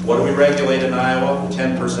facilities. What do we regulate in Iowa? The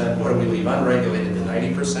 10%. What do we leave unregulated? The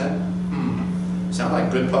 90%? Sound like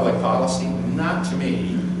good public policy? Not to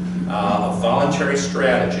me. A voluntary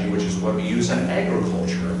strategy, which is what we use in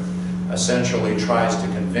agriculture, essentially tries to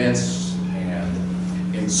convince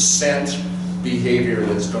and incent behavior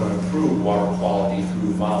that's going to improve water quality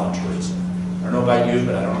through voluntarism. I don't know about you,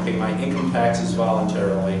 but I don't pay my income taxes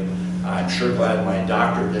voluntarily. I'm sure glad my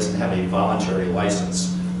doctor doesn't have a voluntary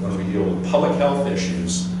license. When we deal with public health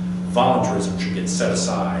issues, voluntarism should get set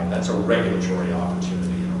aside. That's a regulatory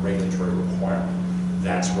opportunity and a regulatory requirement.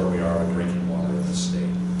 That's where we are with drinking water in the state.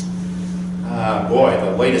 Boy,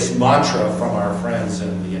 the latest mantra from our friends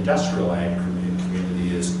in the industrial ag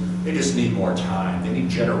community is they just need more time. They need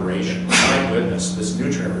generations. My goodness, this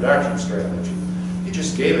nutrient reduction strategy, they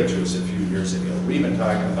just gave it to us a few years ago. We've been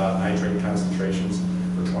talking about nitrate concentrations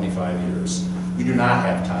for 25 years. We do not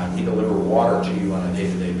have time. We deliver water to you on a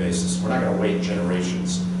day-to-day basis. We're not going to wait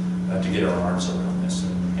generations to get our arms around this,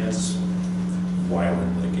 and hence why we're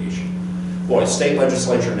in litigation. Boy, state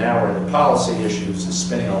legislature now are in policy issues and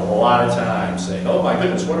spending a lot of time saying, oh my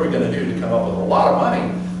goodness, what are we going to do to come up with a lot of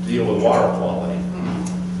money to deal with water quality?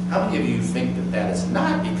 How many of you think that that is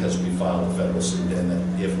not because we filed a federal suit, and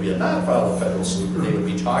that if we had not filed a federal suit, they would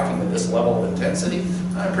be talking at this level of intensity?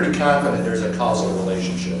 I'm pretty confident there's a causal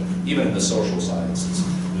relationship, even in the social sciences,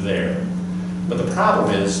 there. But the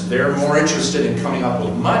problem is they're more interested in coming up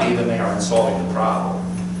with money than they are in solving the problem.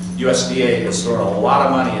 USDA has thrown a lot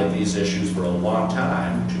of money at these issues for a long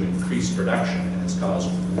time to increase production, and it's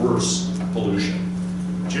caused worse pollution.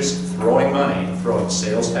 Just throwing money, throwing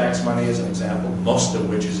sales tax money as an example, most of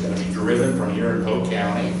which is going to be driven from here in Polk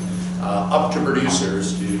County up to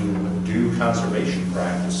producers to do conservation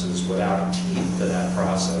practices without teeth to that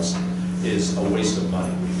process is a waste of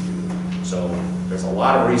money. So there's a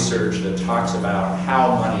lot of research that talks about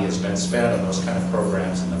how money has been spent on those kind of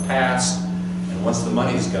programs in the past, and once the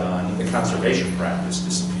money's gone, the conservation practice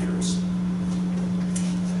disappears.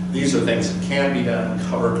 These are things that can be done,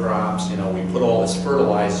 cover crops. You know, we put all this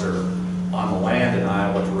fertilizer on the land in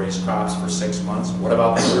Iowa to raise crops for 6 months. What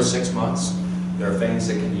about the first 6 months? There are things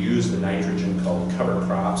that can use the nitrogen called cover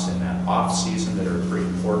crops in that off season that are pretty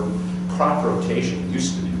important. Crop rotation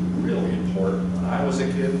used to be really important. When I was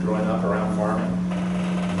a kid growing up around farming,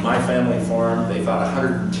 my family farm, they thought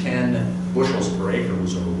 110 bushels per acre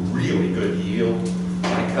was a really good yield.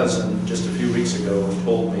 My cousin, just a few weeks ago,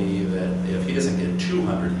 told me that if he doesn't get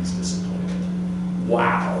 200, he's disappointed.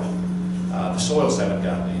 Wow. The soils haven't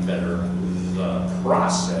gotten any better. The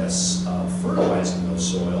process of fertilizing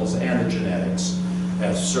those soils and the genetics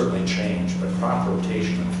has certainly changed, but crop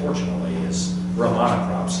rotation, unfortunately, we're a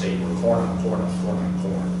monocrop state. We're corn on corn on corn on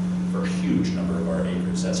corn for a huge number of our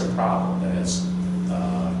acres. That's a problem that has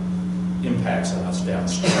impacts on us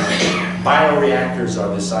downstream. Bioreactors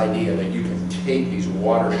are this idea that you can take these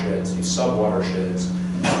watersheds, these sub-watersheds,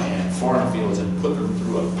 and farm fields and put them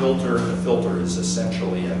through a filter. The filter is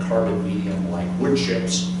essentially a carbon medium like wood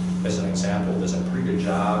chips, as an example, does a pretty good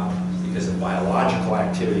job because of biological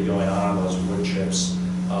activity going on in those wood chips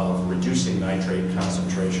of reducing nitrate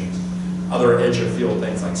concentrations. Other edge of field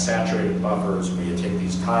things like saturated buffers where you take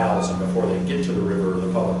these tiles and before they get to the river or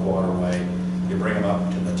the public waterway, you bring them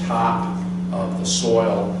up to the top of the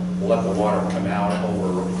soil, let the water come out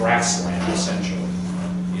over grassland essentially.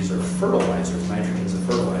 These are fertilizers, nitrogen's a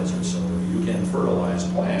fertilizer, so you can fertilize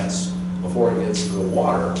plants before it gets to the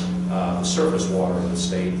water, the surface water of the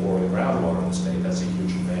state or the groundwater of the state. That's a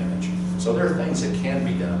huge advantage. So there are things that can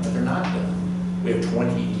be done, but they're not done. We have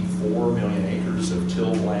 24 million acres of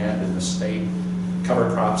tilled land in the state. Cover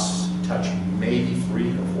crops touch maybe 3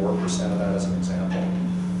 to 4% of that as an example.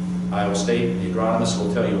 Iowa State, the agronomists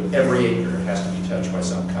will tell you every acre has to be touched by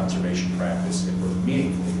some conservation practice if we're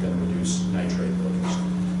meaningfully going to reduce nitrate loads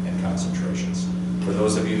and concentrations. For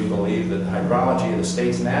those of you who believe that hydrology of the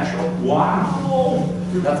state's natural, wow,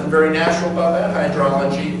 nothing very natural about that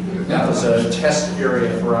hydrology. That was a test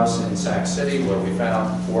area for us in Sac City where we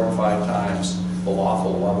found 4 or 5 times the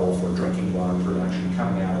lawful level for drinking water production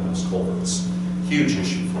coming out of those culverts. Huge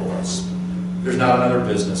issue for us. There's not another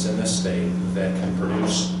business in this state that can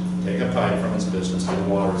produce, take a pipe from its business to the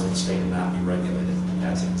waters of the state and not be regulated.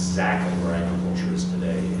 That's exactly where agriculture is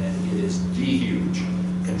today, and it is the huge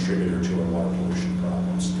contributor to our water pollution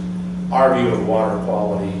problems. Our view of water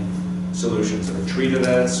quality solutions that are treated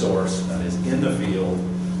at its source, that is in the field,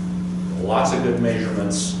 lots of good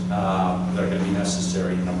measurements that are going to be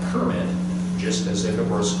necessary in a permit, just as if it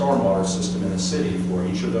were a stormwater system in the city for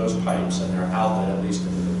each of those pipes and their outlet at least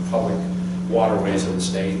into the public waterways of the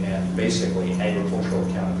state, and basically agricultural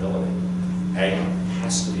accountability. Ag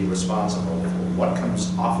has to be responsible for what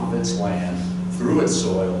comes off of its land, through its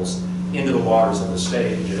soils, into the waters of the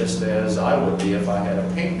state, just as I would be if I had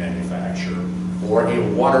a paint manufacturer or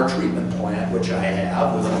a water treatment plant, which I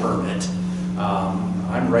have with a permit.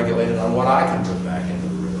 I'm regulated on what I can put back into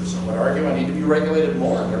the river. So I would argue I need to be regulated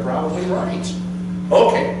more, and they're probably right.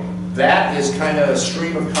 Okay, that is kind of a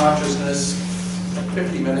stream of consciousness,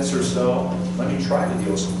 50 minutes or so. Let me try to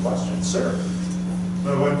deal with some questions. Sir?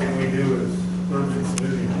 But what can we do as urban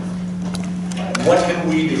civilians? What can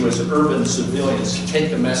we do as urban civilians to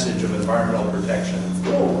take the message of environmental protection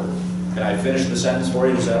forward? Can I finish the sentence for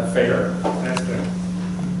you? Is that fair? That's fair.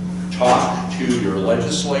 Talk to your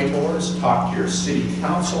legislators, talk to your city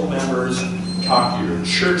council members, talk to your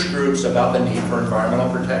church groups about the need for environmental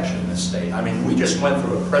protection in this state. I mean, we just went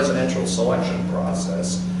through a presidential selection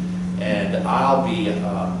process, and I'll be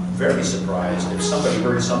very surprised if somebody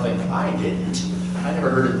heard something I didn't. I never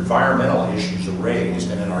heard environmental issues raised,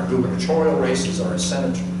 and in our gubernatorial races, our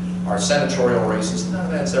senatorial races, none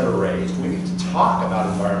of that's ever raised. We need to talk about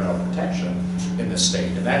environmental protection in the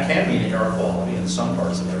state, and that can mean air quality in some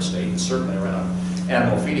parts of our state, and certainly around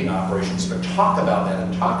animal feeding operations, but talk about that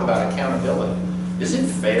and talk about accountability. Is it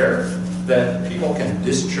fair that people can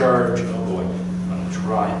discharge, oh boy, I'm going to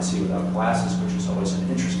try and see without glasses, which is always an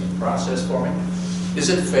interesting process for me. Is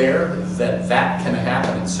it fair that that can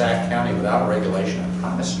happen in Sac County without regulation? I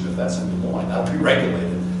promise you, if that's in Des Moines, that'll be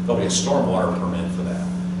regulated. There'll be a stormwater permit for that.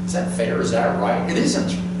 Is that fair? Is that right? It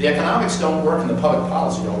isn't. The economics don't work and the public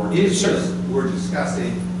policy don't work. It's just, we're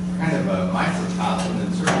discussing kind of a microcosm,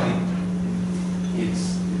 and certainly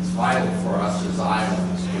it's vital for us as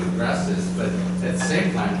Iowans to address this, but at the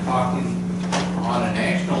same time, talking on a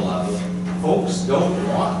national level, folks don't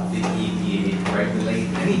want the EPA to regulate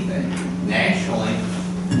anything. Nationally,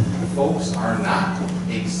 folks are not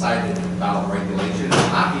excited about regulation. And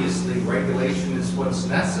obviously, regulation is what's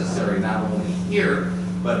necessary, not only here,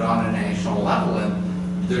 but on a national level.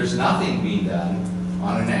 And there's nothing being done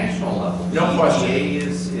on a national level. No question. EPA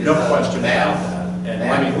is no question about that.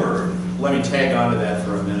 And let me tag on to that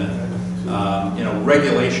for a minute. You know,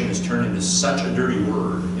 regulation has turned into such a dirty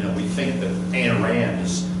word. You know, we think that Ayn Rand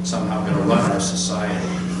is somehow going to run our society.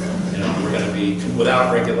 You know, we're going to be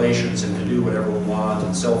without regulations and to do whatever we want,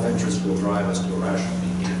 and self-interest will drive us to irrational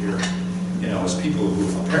behavior. you know, as people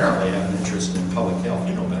who apparently have an interest in public health,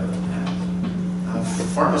 you know better than that.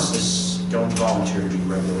 Pharmacists don't volunteer to be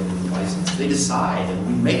regulated and licensed. They decide, and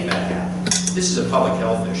we make that happen. This is a public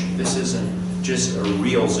health issue. This isn't just a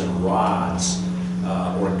reels and rods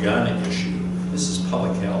or gun issue. This is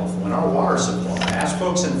public health. When our water supply, ask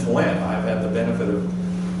folks in Flint, I've had the benefit of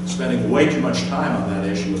spending way too much time on that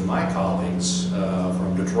issue with my colleagues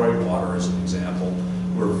from Detroit Water as an example.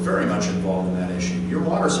 We're very much involved in that issue. Your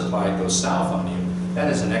water supply goes south on you.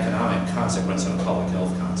 That is an economic consequence and a public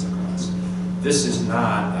health consequence. This is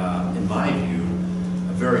not, in my view,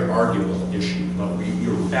 a very arguable issue, but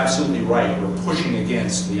you're absolutely right. We're pushing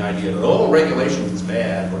against the idea that, oh, regulation is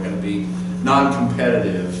bad, we're going to be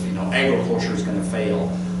non-competitive, you know, agriculture is going to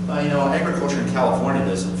fail. You know, agriculture in California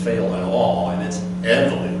doesn't fail at all, and it's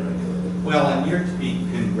heavily regulated. Well, and you're to be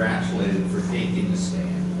congratulated for taking a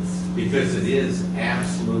stand, because it is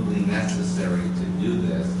absolutely necessary to do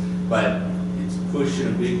this, but it's pushing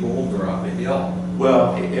a big boulder up a hill.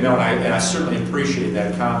 Well, you know, and I certainly appreciate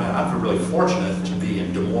that comment. I'm really fortunate to be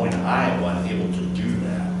in Des Moines, Iowa, and able to do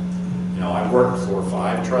that. You know, I worked for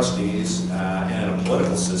 5 trustees in a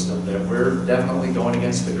political system that we're definitely going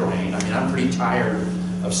against the grain. I mean, I'm pretty tired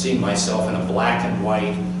of seeing myself in a black and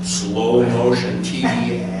white, slow motion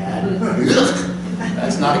TV ad.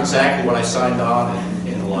 That's not exactly what I signed on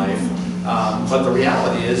in life. But the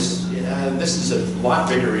reality is, this is a lot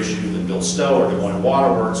bigger issue than Bill Stowe or Des Moines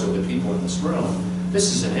Waterworks or the people in this room.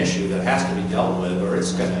 This is an issue that has to be dealt with, or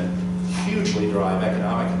it's going to hugely drive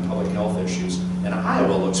economic and public health issues. And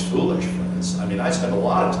Iowa looks foolish for this. I mean, I spent a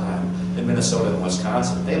lot of time in Minnesota and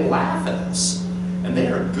Wisconsin. They laugh at us. And they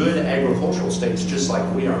are good agricultural states just like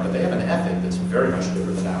we are, but they have an ethic that's very much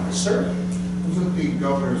different than ours, sir. I was at the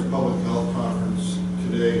governor's public health conference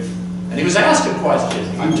today. And he was asking questions.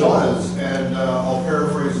 He was, and I'll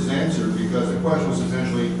paraphrase his answer because the question was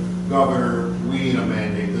essentially, Governor, we need a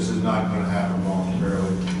mandate. This is not going to happen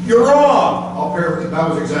voluntarily. You're wrong. I'll paraphrase. That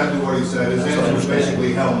was exactly what he said. His answer was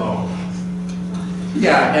basically, hell no.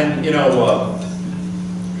 Yeah, and you know,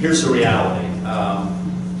 here's the reality.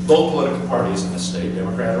 Both political parties in the state,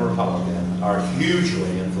 Democrat and Republican, are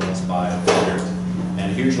hugely influenced by weather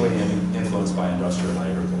and hugely influenced by industrial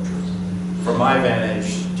agriculture. From my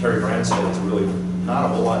vantage, Terry Branstad is really not a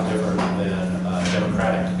whole lot different than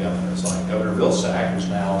Democratic governors, like Governor Vilsack, who's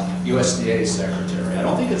now USDA Secretary. I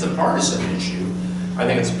don't think it's a partisan issue. I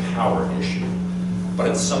think it's a power issue. But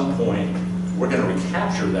at some point, we're going to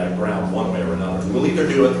recapture that ground one way or another. We'll either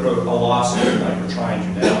do it through a lawsuit, like we're trying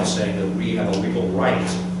to now, saying that we have a legal right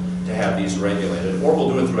to have these regulated, or we'll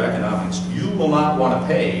do it through economics. You will not want to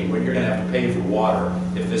pay what you're going to have to pay for water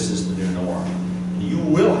if this is the new norm. You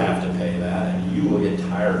will have to pay that, and you will get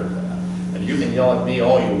tired of that. And you can yell at me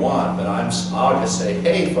all you want, but I'll just say,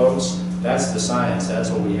 hey, folks, that's the science.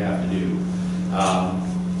 That's what we have to do.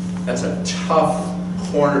 That's a tough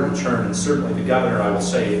corner to turn, and certainly the governor, I will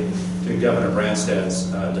say, to Governor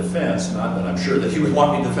Branstad's defense, not that I'm sure that he would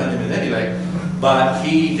want me to defend him in any way, but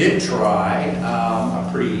he did try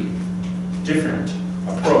a pretty different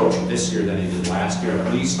approach this year than he did last year.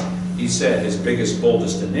 At least he said his biggest,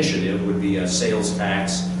 boldest initiative would be a sales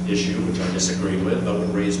tax issue, which I disagree with, but would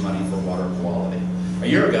raise money for water quality. A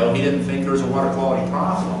year ago, he didn't think there was a water quality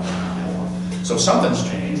problem in Iowa. So something's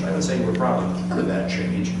changed. I would say we're probably part of that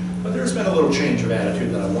change, but there's been a little change of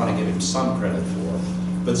attitude that I want to give him some credit for.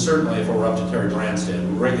 But certainly, if it were up to Terry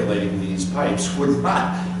Branstad, regulating these pipes would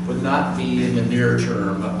not be in the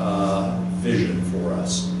near-term vision for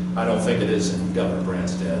us. I don't think it is in Governor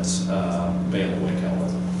Branstad's bailiwick,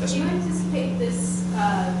 however. Do you anticipate this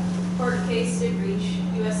court case to reach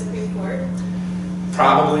U.S. Supreme Court?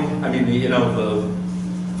 Probably. I mean, you know,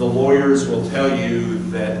 the lawyers will tell you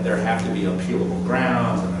that there have to be appealable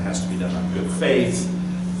grounds and it has to be done on good faith.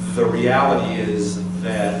 The reality is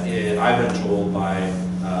that I've been told by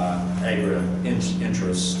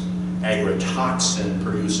agritoxin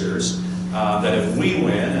producers that if we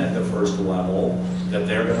win at the first level, that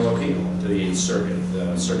they're going to appeal to the 8th Circuit,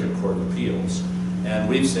 the Circuit Court of Appeals. And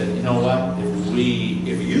we've said, you know what,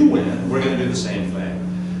 if you win, we're going to do the same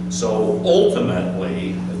thing. So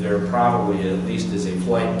ultimately, there probably at least is a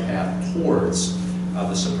flight path towards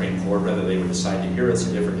the Supreme Court, whether they would decide to hear it's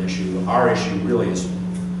a different issue. Our issue really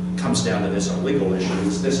comes down to this, a legal issue,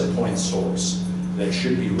 is this a point source that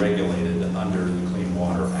should be regulated under the Clean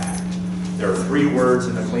Water Act. There are 3 words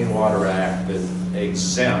in the Clean Water Act that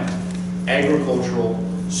exempt agricultural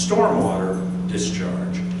stormwater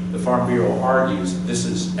discharge. The Farm Bureau argues this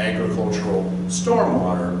is agricultural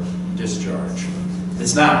stormwater discharge.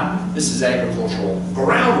 It's not. This is agricultural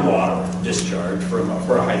groundwater discharge for a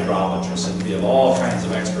hydrologist, and we have all kinds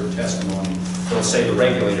of expert testimony. They'll say the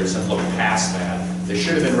regulators have looked past that. They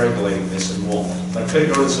should have been regulating this and won't. But could it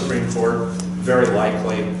go to the Supreme Court? Very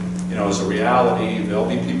likely. You know, as a reality, there'll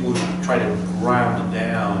be people who try to ground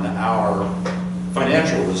down our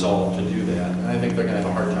financial resolve to do that. And I think they're going to have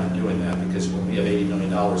a hard time doing that, because when we have $80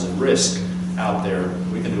 million in risk out there,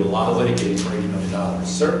 we can do a lot of litigating for $80 million.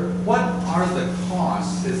 Sir? What are the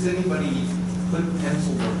costs? Has anybody put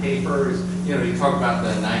pencil to paper? You know, you talk about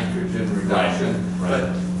the nitrogen reduction, Right.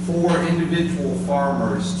 but for individual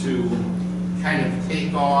farmers to kind of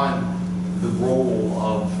take on the role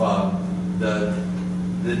of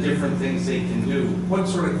the different things they can do, what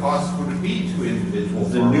sort of cost would it be to individual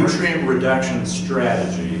The farmers? nutrient reduction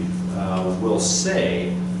strategy will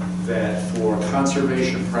say that for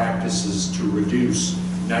conservation practices to reduce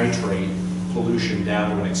nitrate pollution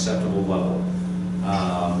down to an acceptable level,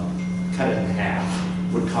 cut it in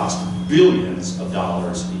half, would cost billions of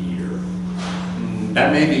dollars a year.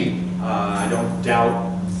 That may be, I don't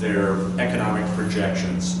doubt their economic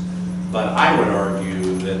projections, but I would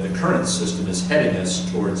argue that the current system is heading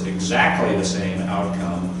us towards exactly the same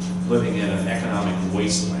outcome, living in an economic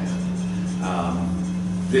wasteland.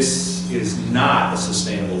 This is not a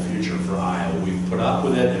sustainable future for Iowa. We've put up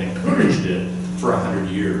with it and encouraged it for 100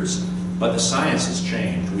 years, but the science has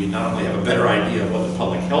changed. We not only have a better idea of what the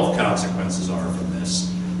public health consequences are from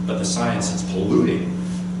this, but the science is polluting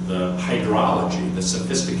the hydrology, the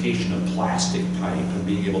sophistication of plastic pipe and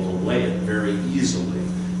being able to lay it very easily.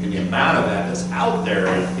 And the amount of that that's out there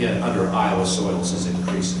under Iowa soils is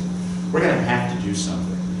increasing. We're going to have to do something.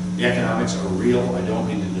 The economics are real. I don't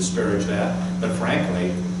mean to disparage that, but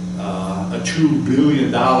frankly, a $2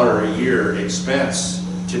 billion a year expense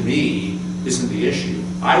to me isn't the issue.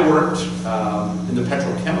 I worked in the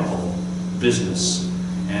petrochemical business,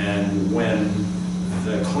 and when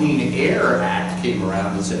the Clean Air Act came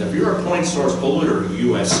around and said, if you're a point source polluter,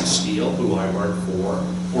 U.S. Steel, who I work for,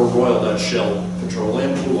 or Royal Dutch Shell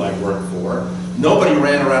Petroleum, who I work for, nobody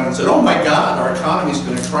ran around and said, oh my God, our economy's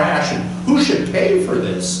going to crash, and who should pay for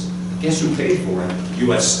this? Guess who paid for it?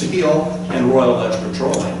 U.S. Steel and Royal Dutch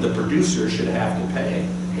Petroleum. The producers should have to pay.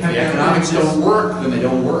 If the economics don't work, then they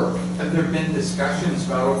don't work. Have there been discussions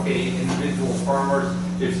about, okay, individual farmers,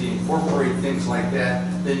 if you incorporate things like that,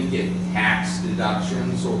 then you get tax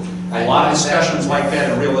deductions or... A lot of discussions like that,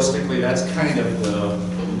 and realistically, that's kind of the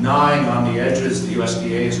gnawing on the edges. The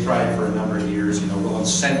USDA has tried for a number of years, we'll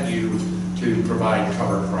incent you to provide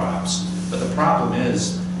cover crops. But the problem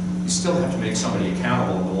is, you still have to make somebody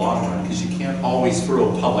accountable in the long run, because you can't always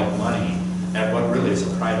throw public money at what really is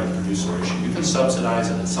a private producer issue. You can subsidize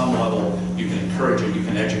it at some level, you can encourage it, you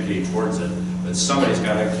can educate towards it, but somebody's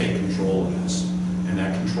got to take control of this. And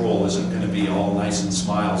that control isn't going to be all nice and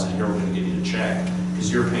smiles and here we're going to give you a check,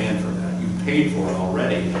 because you're paying for that. You paid for it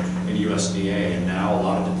already in USDA, and now a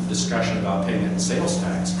lot of discussion about paying it in sales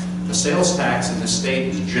tax. The sales tax in the state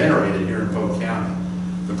is generated here in Polk County.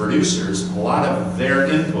 The producers, a lot of their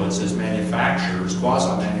inputs as manufacturers,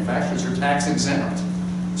 quasi-manufacturers, are tax exempt.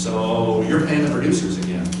 So you're paying the producers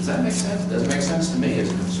again. Does that make sense? Doesn't make sense to me as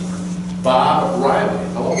a consumer. Bob Riley.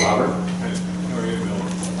 Hello, Robert. How are you,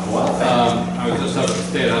 Bill? Well, thank you. I was just up at the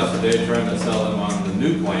State House today trying to sell them on the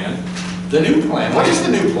new plan. The new plan. What is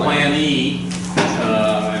the new plan? Plan E.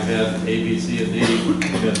 I've had A, B, C, and D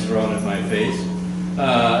been thrown in my face.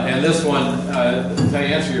 And this one, to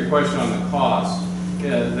answer your question on the cost,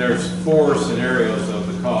 there's 4 scenarios of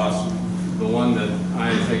the cost. The one that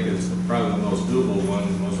I think is probably the most doable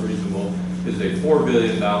one, the most reasonable, is a $4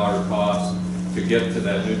 billion cost to get to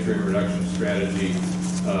that nutrient reduction strategy,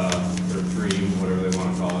 or dream, whatever they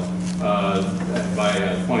want to call it, by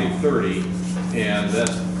 2030. And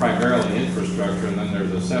that's primarily infrastructure, and then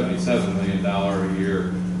there's a $77 million a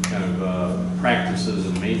year kind of practices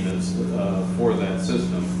and maintenance for that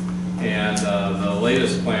system. And the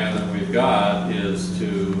latest plan that we've got is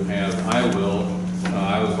to have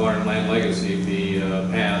I was born in land legacy, be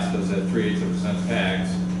passed as that 3/8% tax,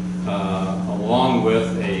 along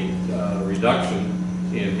with a reduction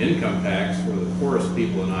in income tax for the poorest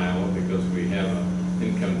people in Iowa, because we have an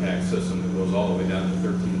income tax system that goes all the way down to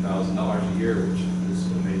 $13,000 a year, which is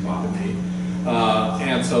amazing to me.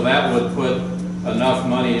 And so that would put enough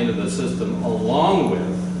money into the system, along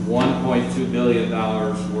with $1.2 billion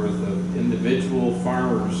worth of individual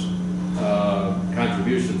farmers'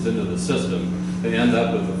 contributions into the system, to end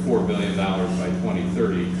up with the $4 billion by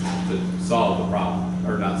 2030 to solve the problem,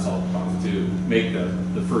 or not solve the problem, to make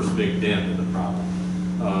the first big dent in the problem.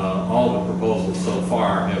 All the proposals so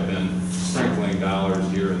far have been sprinkling dollars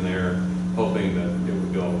here and there, hoping that it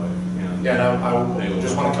would go away. And Yeah, and I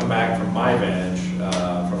just want to come back from my vantage,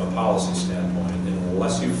 from a policy standpoint.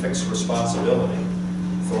 Unless you fix responsibility,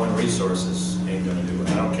 throwing resources ain't going to do it.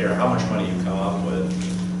 I don't care how much money you come up with.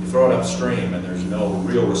 You throw it upstream and there's no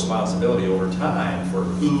real responsibility over time for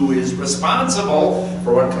who is responsible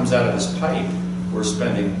for what comes out of this pipe. We're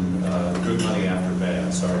spending good money after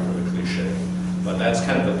bad. Sorry for the cliche. But that's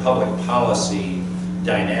kind of the public policy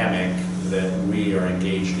dynamic that we are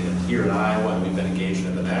engaged in here in Iowa, and we've been engaged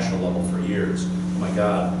at the national level for years. Oh my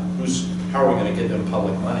God, how are we going to get them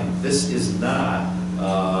public money? This is not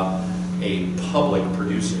a public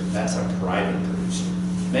producer. That's a private producer.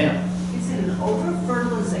 Ma'am? Is it an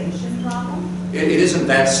over-fertilization problem? It isn't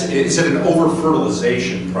that. Is it an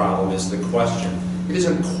over-fertilization problem is the question. It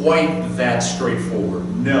isn't quite that straightforward.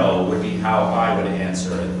 No, would be how I would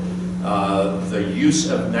answer it. The use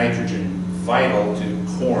of nitrogen vital to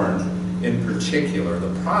corn in particular.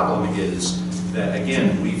 The problem is that,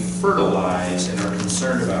 again, we fertilize and are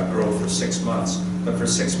concerned about growth for 6 months, but for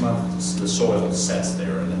 6 months the soil sets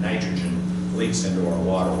there and the nitrogen leaks into our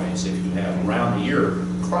waterways. If you have round-the-year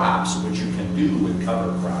crops, which you can do with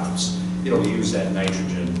cover crops, it'll use that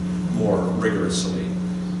nitrogen more rigorously.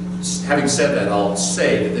 Having said that, I'll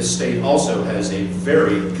say that this state also has a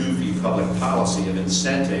very goofy public policy of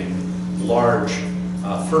incenting large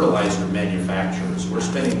fertilizer manufacturers. We're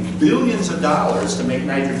spending billions of dollars to make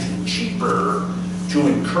nitrogen cheaper to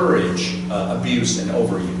encourage abuse and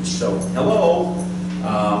overuse. So, hello,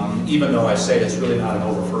 even though I say it's really not an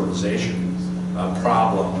over-fertilization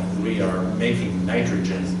problem, we are making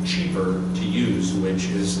nitrogen cheaper to use, which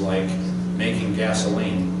is like making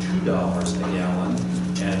gasoline $2 a gallon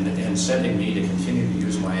and sending me to continue to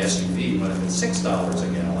use my SUV when it's $6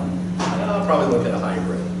 a gallon. I'll probably look at a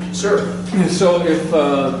hybrid. Sir? So if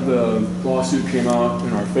the lawsuit came out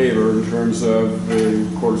in our favor in terms of the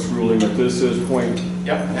court's ruling that this is Yep,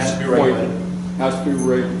 it has to be regulated. Has to be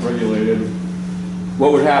regulated,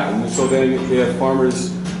 what would happen? So then if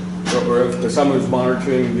farmers, or if someone's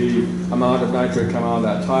monitoring the amount of nitrate coming out of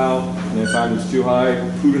that tile and they find it's too high,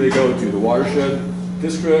 who do they go to? The watershed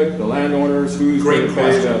district, the landowners, who's Great going to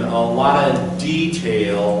pay question. A lot of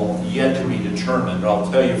detail yet to be determined. But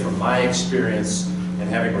I'll tell you from my experience in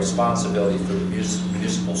having responsibility for the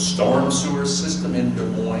municipal storm sewer system in Des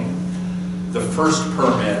Moines, the first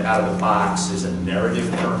permit out of the box is a narrative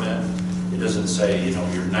permit. It doesn't say, you know,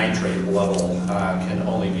 your nitrate level can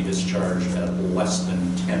only be discharged at less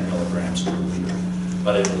than 10 milligrams per liter.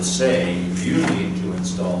 But it will say you need to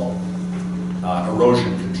install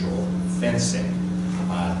erosion control, fencing.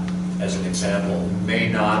 As an example, you may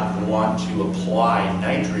not want to apply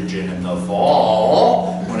nitrogen in the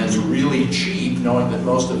fall when it's really cheap, knowing that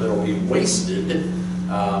most of it will be wasted.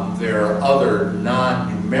 There are other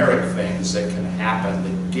non-numeric things that can happen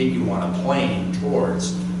that get you on a plane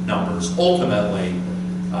towards numbers. Ultimately,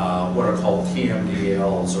 what are called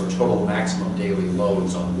TMDLs, or total maximum daily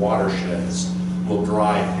loads on watersheds, will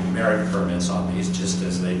drive numeric permits on these just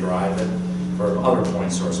as they drive it for other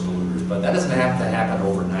point source polluters. But that doesn't have to happen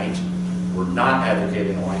overnight. We're not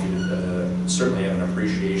advocating, I want you to certainly have an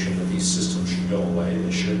appreciation that these systems should go away.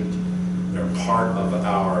 They shouldn't. They're part of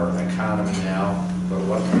our economy now, but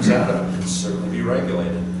what comes out of it can certainly be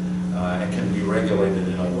regulated. It can be regulated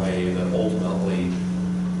in a way that ultimately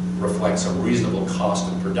reflects a reasonable cost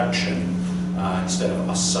of production instead of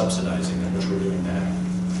us subsidizing it, which we're doing now.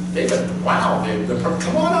 David, wow, David,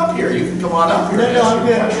 come on up here. You can come on up here. No, I'm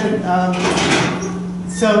good.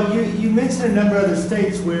 So you mentioned a number of other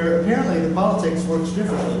states where apparently the politics works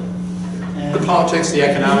differently. And the politics, the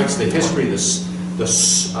economics, the history, the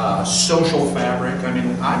social fabric. I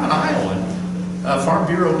mean, I'm an Iowan. Farm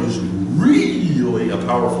Bureau is really a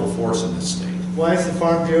powerful force in this state. why is the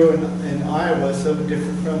Farm Bureau in Iowa so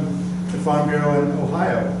different from the Farm Bureau in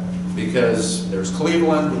Ohio? Because there's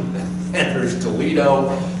Cleveland and there's Toledo.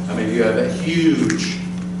 I mean, you have a huge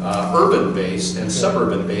urban base and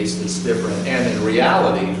suburban base that's different. And in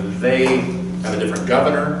reality, they have a different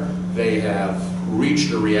governor. They have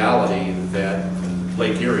reached a reality that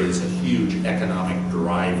Lake Erie is a huge economic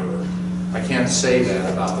driver. I can't say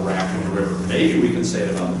that about the Raccoon River. Maybe we can say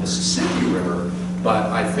it about the Mississippi River, but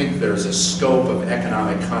I think there's a scope of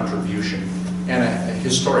economic contribution and a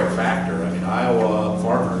historic factor. I mean, Iowa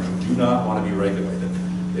farmers do not want to be regulated.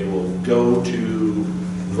 They will go to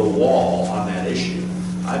the wall on that issue.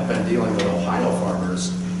 I've been dealing with Ohio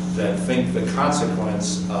farmers that think the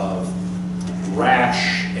consequence of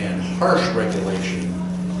rash and harsh regulation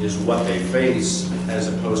is what they face as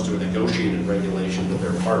opposed to a negotiated regulation that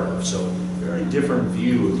they're part of. So a very different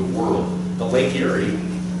view of the world. The Lake Erie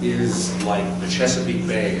is like the Chesapeake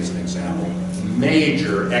Bay as an example.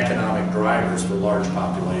 Major economic drivers for large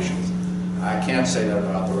populations. I can't say that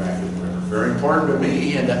about the Raccoon River. Very important to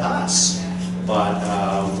me and to us, but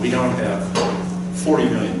we don't have 40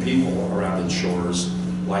 million people around its shores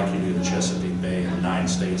like you do the Chesapeake Bay in 9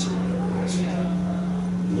 states or whatever it is.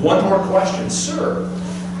 One more question, sir.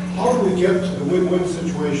 How do we get to the win-win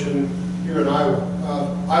situation here in Iowa?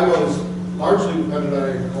 Iowa is largely dependent on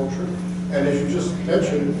agriculture, and as you just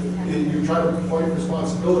mentioned, you try to point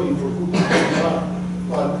responsibility for who comes up.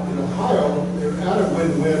 But in Ohio, they're at a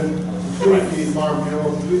win-win between the Farm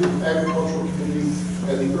Bureau, between the agricultural community,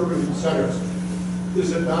 and the urban centers.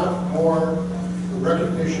 Is it not more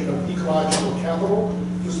recognition of ecological capital,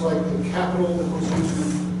 just like the capital that goes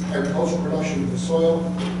into agricultural production of the soil?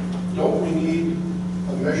 Don't we need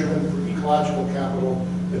a measurement for ecological capital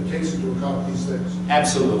that takes into account these things?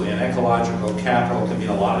 Absolutely, and ecological capital can mean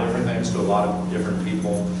a lot of different things to a lot of different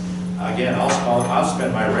people. Again, I'll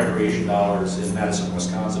spend my recreation dollars in Madison,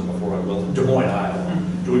 Wisconsin before I will in Des Moines, Iowa.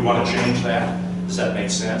 Do we want to change that? Does that make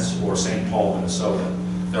sense? Or St. Paul, Minnesota?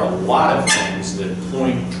 There are a lot of things that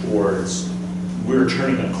point towards we're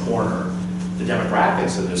turning a corner. The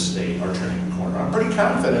demographics of this state are turning a corner. I'm pretty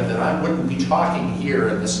confident that I wouldn't be talking here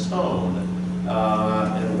in this tone,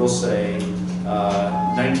 and we'll say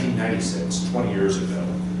 1996, 20 years ago.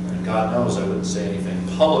 And God knows I wouldn't say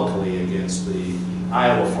anything publicly against the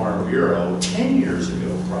Iowa Farm Bureau 10 years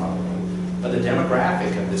ago, probably. But the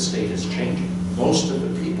demographic of this state is changing. Most of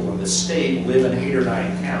the people in this state live in 8 or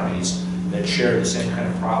 9 counties that share the same kind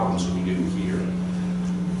of problems we do here.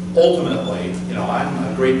 Ultimately,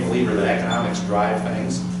 I'm a great believer that economics drive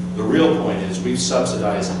things. The real point is we've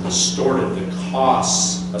subsidized and distorted the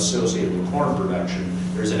costs associated with corn production.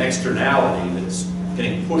 There's an externality that's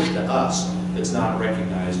getting pushed to us that's not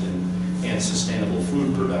recognized in sustainable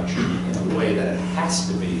food production in a way that it has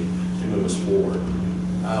to be to move us forward.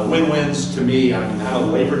 Win-wins to me, I'm a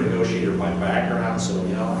labor negotiator by background, so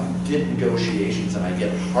I get negotiations and I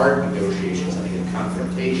get hard negotiations and I get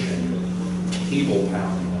confrontation, table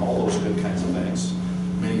pounding, and all those good kinds of things.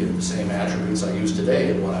 Many of the same attributes I use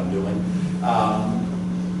today in what I'm doing.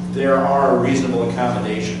 There are reasonable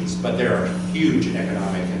accommodations, but there are huge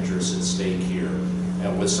economic interests at stake here,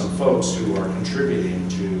 and with some folks who are contributing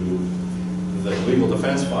to the Legal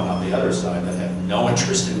Defense Fund on the other side that have no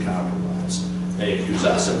interest in compromise. They accuse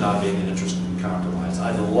us of not being interested in compromise.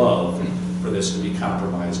 I'd love for this to be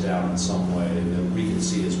compromised out in some way that we can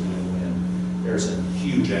see as win-win. There's a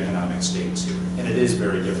huge economic stakes here, and it is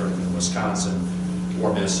very different than Wisconsin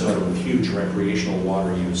or Minnesota with huge recreational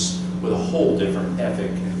water use, with a whole different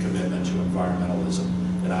ethic and commitment to environmentalism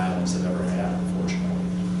that Iowans have ever had, unfortunately.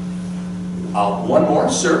 One more,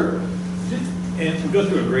 sir. And we go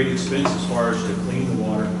through a great expense as far as to clean the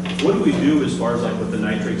water. What do we do as far as like with the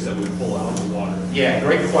nitrates that we pull out of the water? Yeah,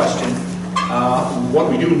 great question. What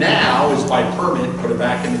we do now is by permit put it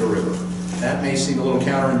back into the river. That may seem a little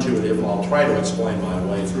counterintuitive, and I'll try to explain my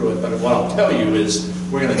way through it, but what I'll tell you is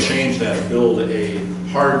we're going to change that and build a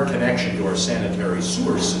hard connection to our sanitary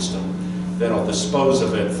sewer system that'll dispose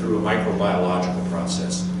of it through a microbiological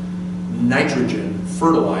process. Nitrogen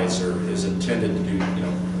fertilizer is intended to do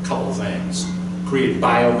a couple of things. Create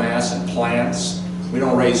biomass in plants. We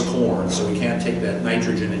don't raise corn, so we can't take that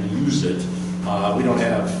nitrogen and use it. We don't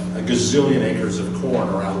have a gazillion acres of corn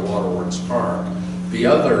around Waterworks Park. The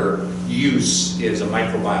other use is a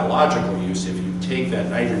microbiological use. If you take that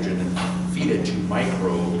nitrogen and feed it to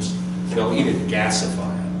microbes, they'll eat it and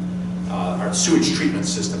gasify it. Our sewage treatment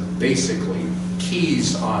system basically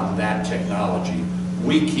keys on that technology.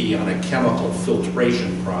 We key on a chemical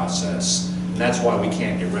filtration process. And that's why we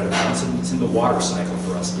can't get rid of it. It's in the water cycle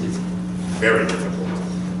for us. It is very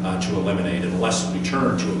difficult to eliminate unless we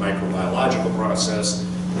turn to a microbiological process,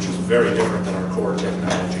 which is very different than our core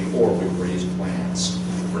technology, or we raise plants.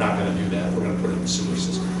 We're not going to do that. We're going to put it in the sewer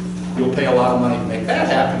system. You'll pay a lot of money to make that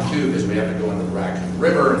happen too, because we have to go into the Raccoon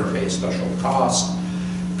River and pay special costs.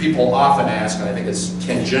 People often ask, and I think it's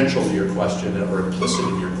tangential to your question or implicit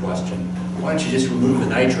in your question, why don't you just remove the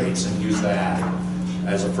nitrates and use that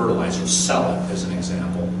as a fertilizer, sell it as an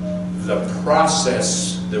example. The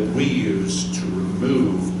process that we use to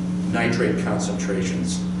remove nitrate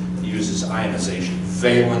concentrations uses ionization,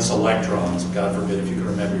 valence electrons, God forbid if you can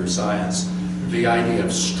remember your science, the idea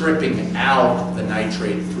of stripping out the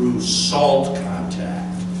nitrate through salt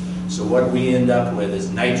contact. So what we end up with is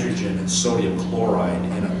nitrogen and sodium chloride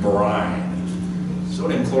in a brine.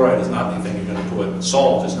 Sodium chloride is not anything you're going to put,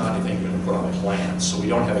 salt is not anything you're going to put on plants, so we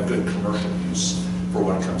don't have a good commercial use for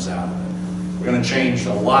what comes out of it. We're going to change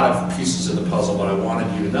a lot of pieces of the puzzle, but I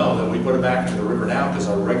wanted you to know that we put it back into the river now because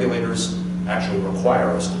our regulators actually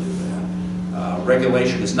require us to do that.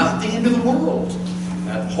 Regulation is not the end of the world.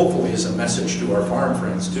 that hopefully is a message to our farm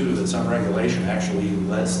friends too, that some regulation actually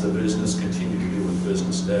lets the business continue to do what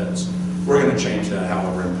business does. We're going to change that,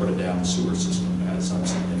 however, and put it down the sewer system at some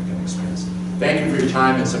significant expense. Thank you for your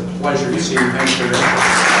time. It's a pleasure to see you. Thanks for your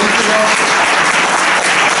interest.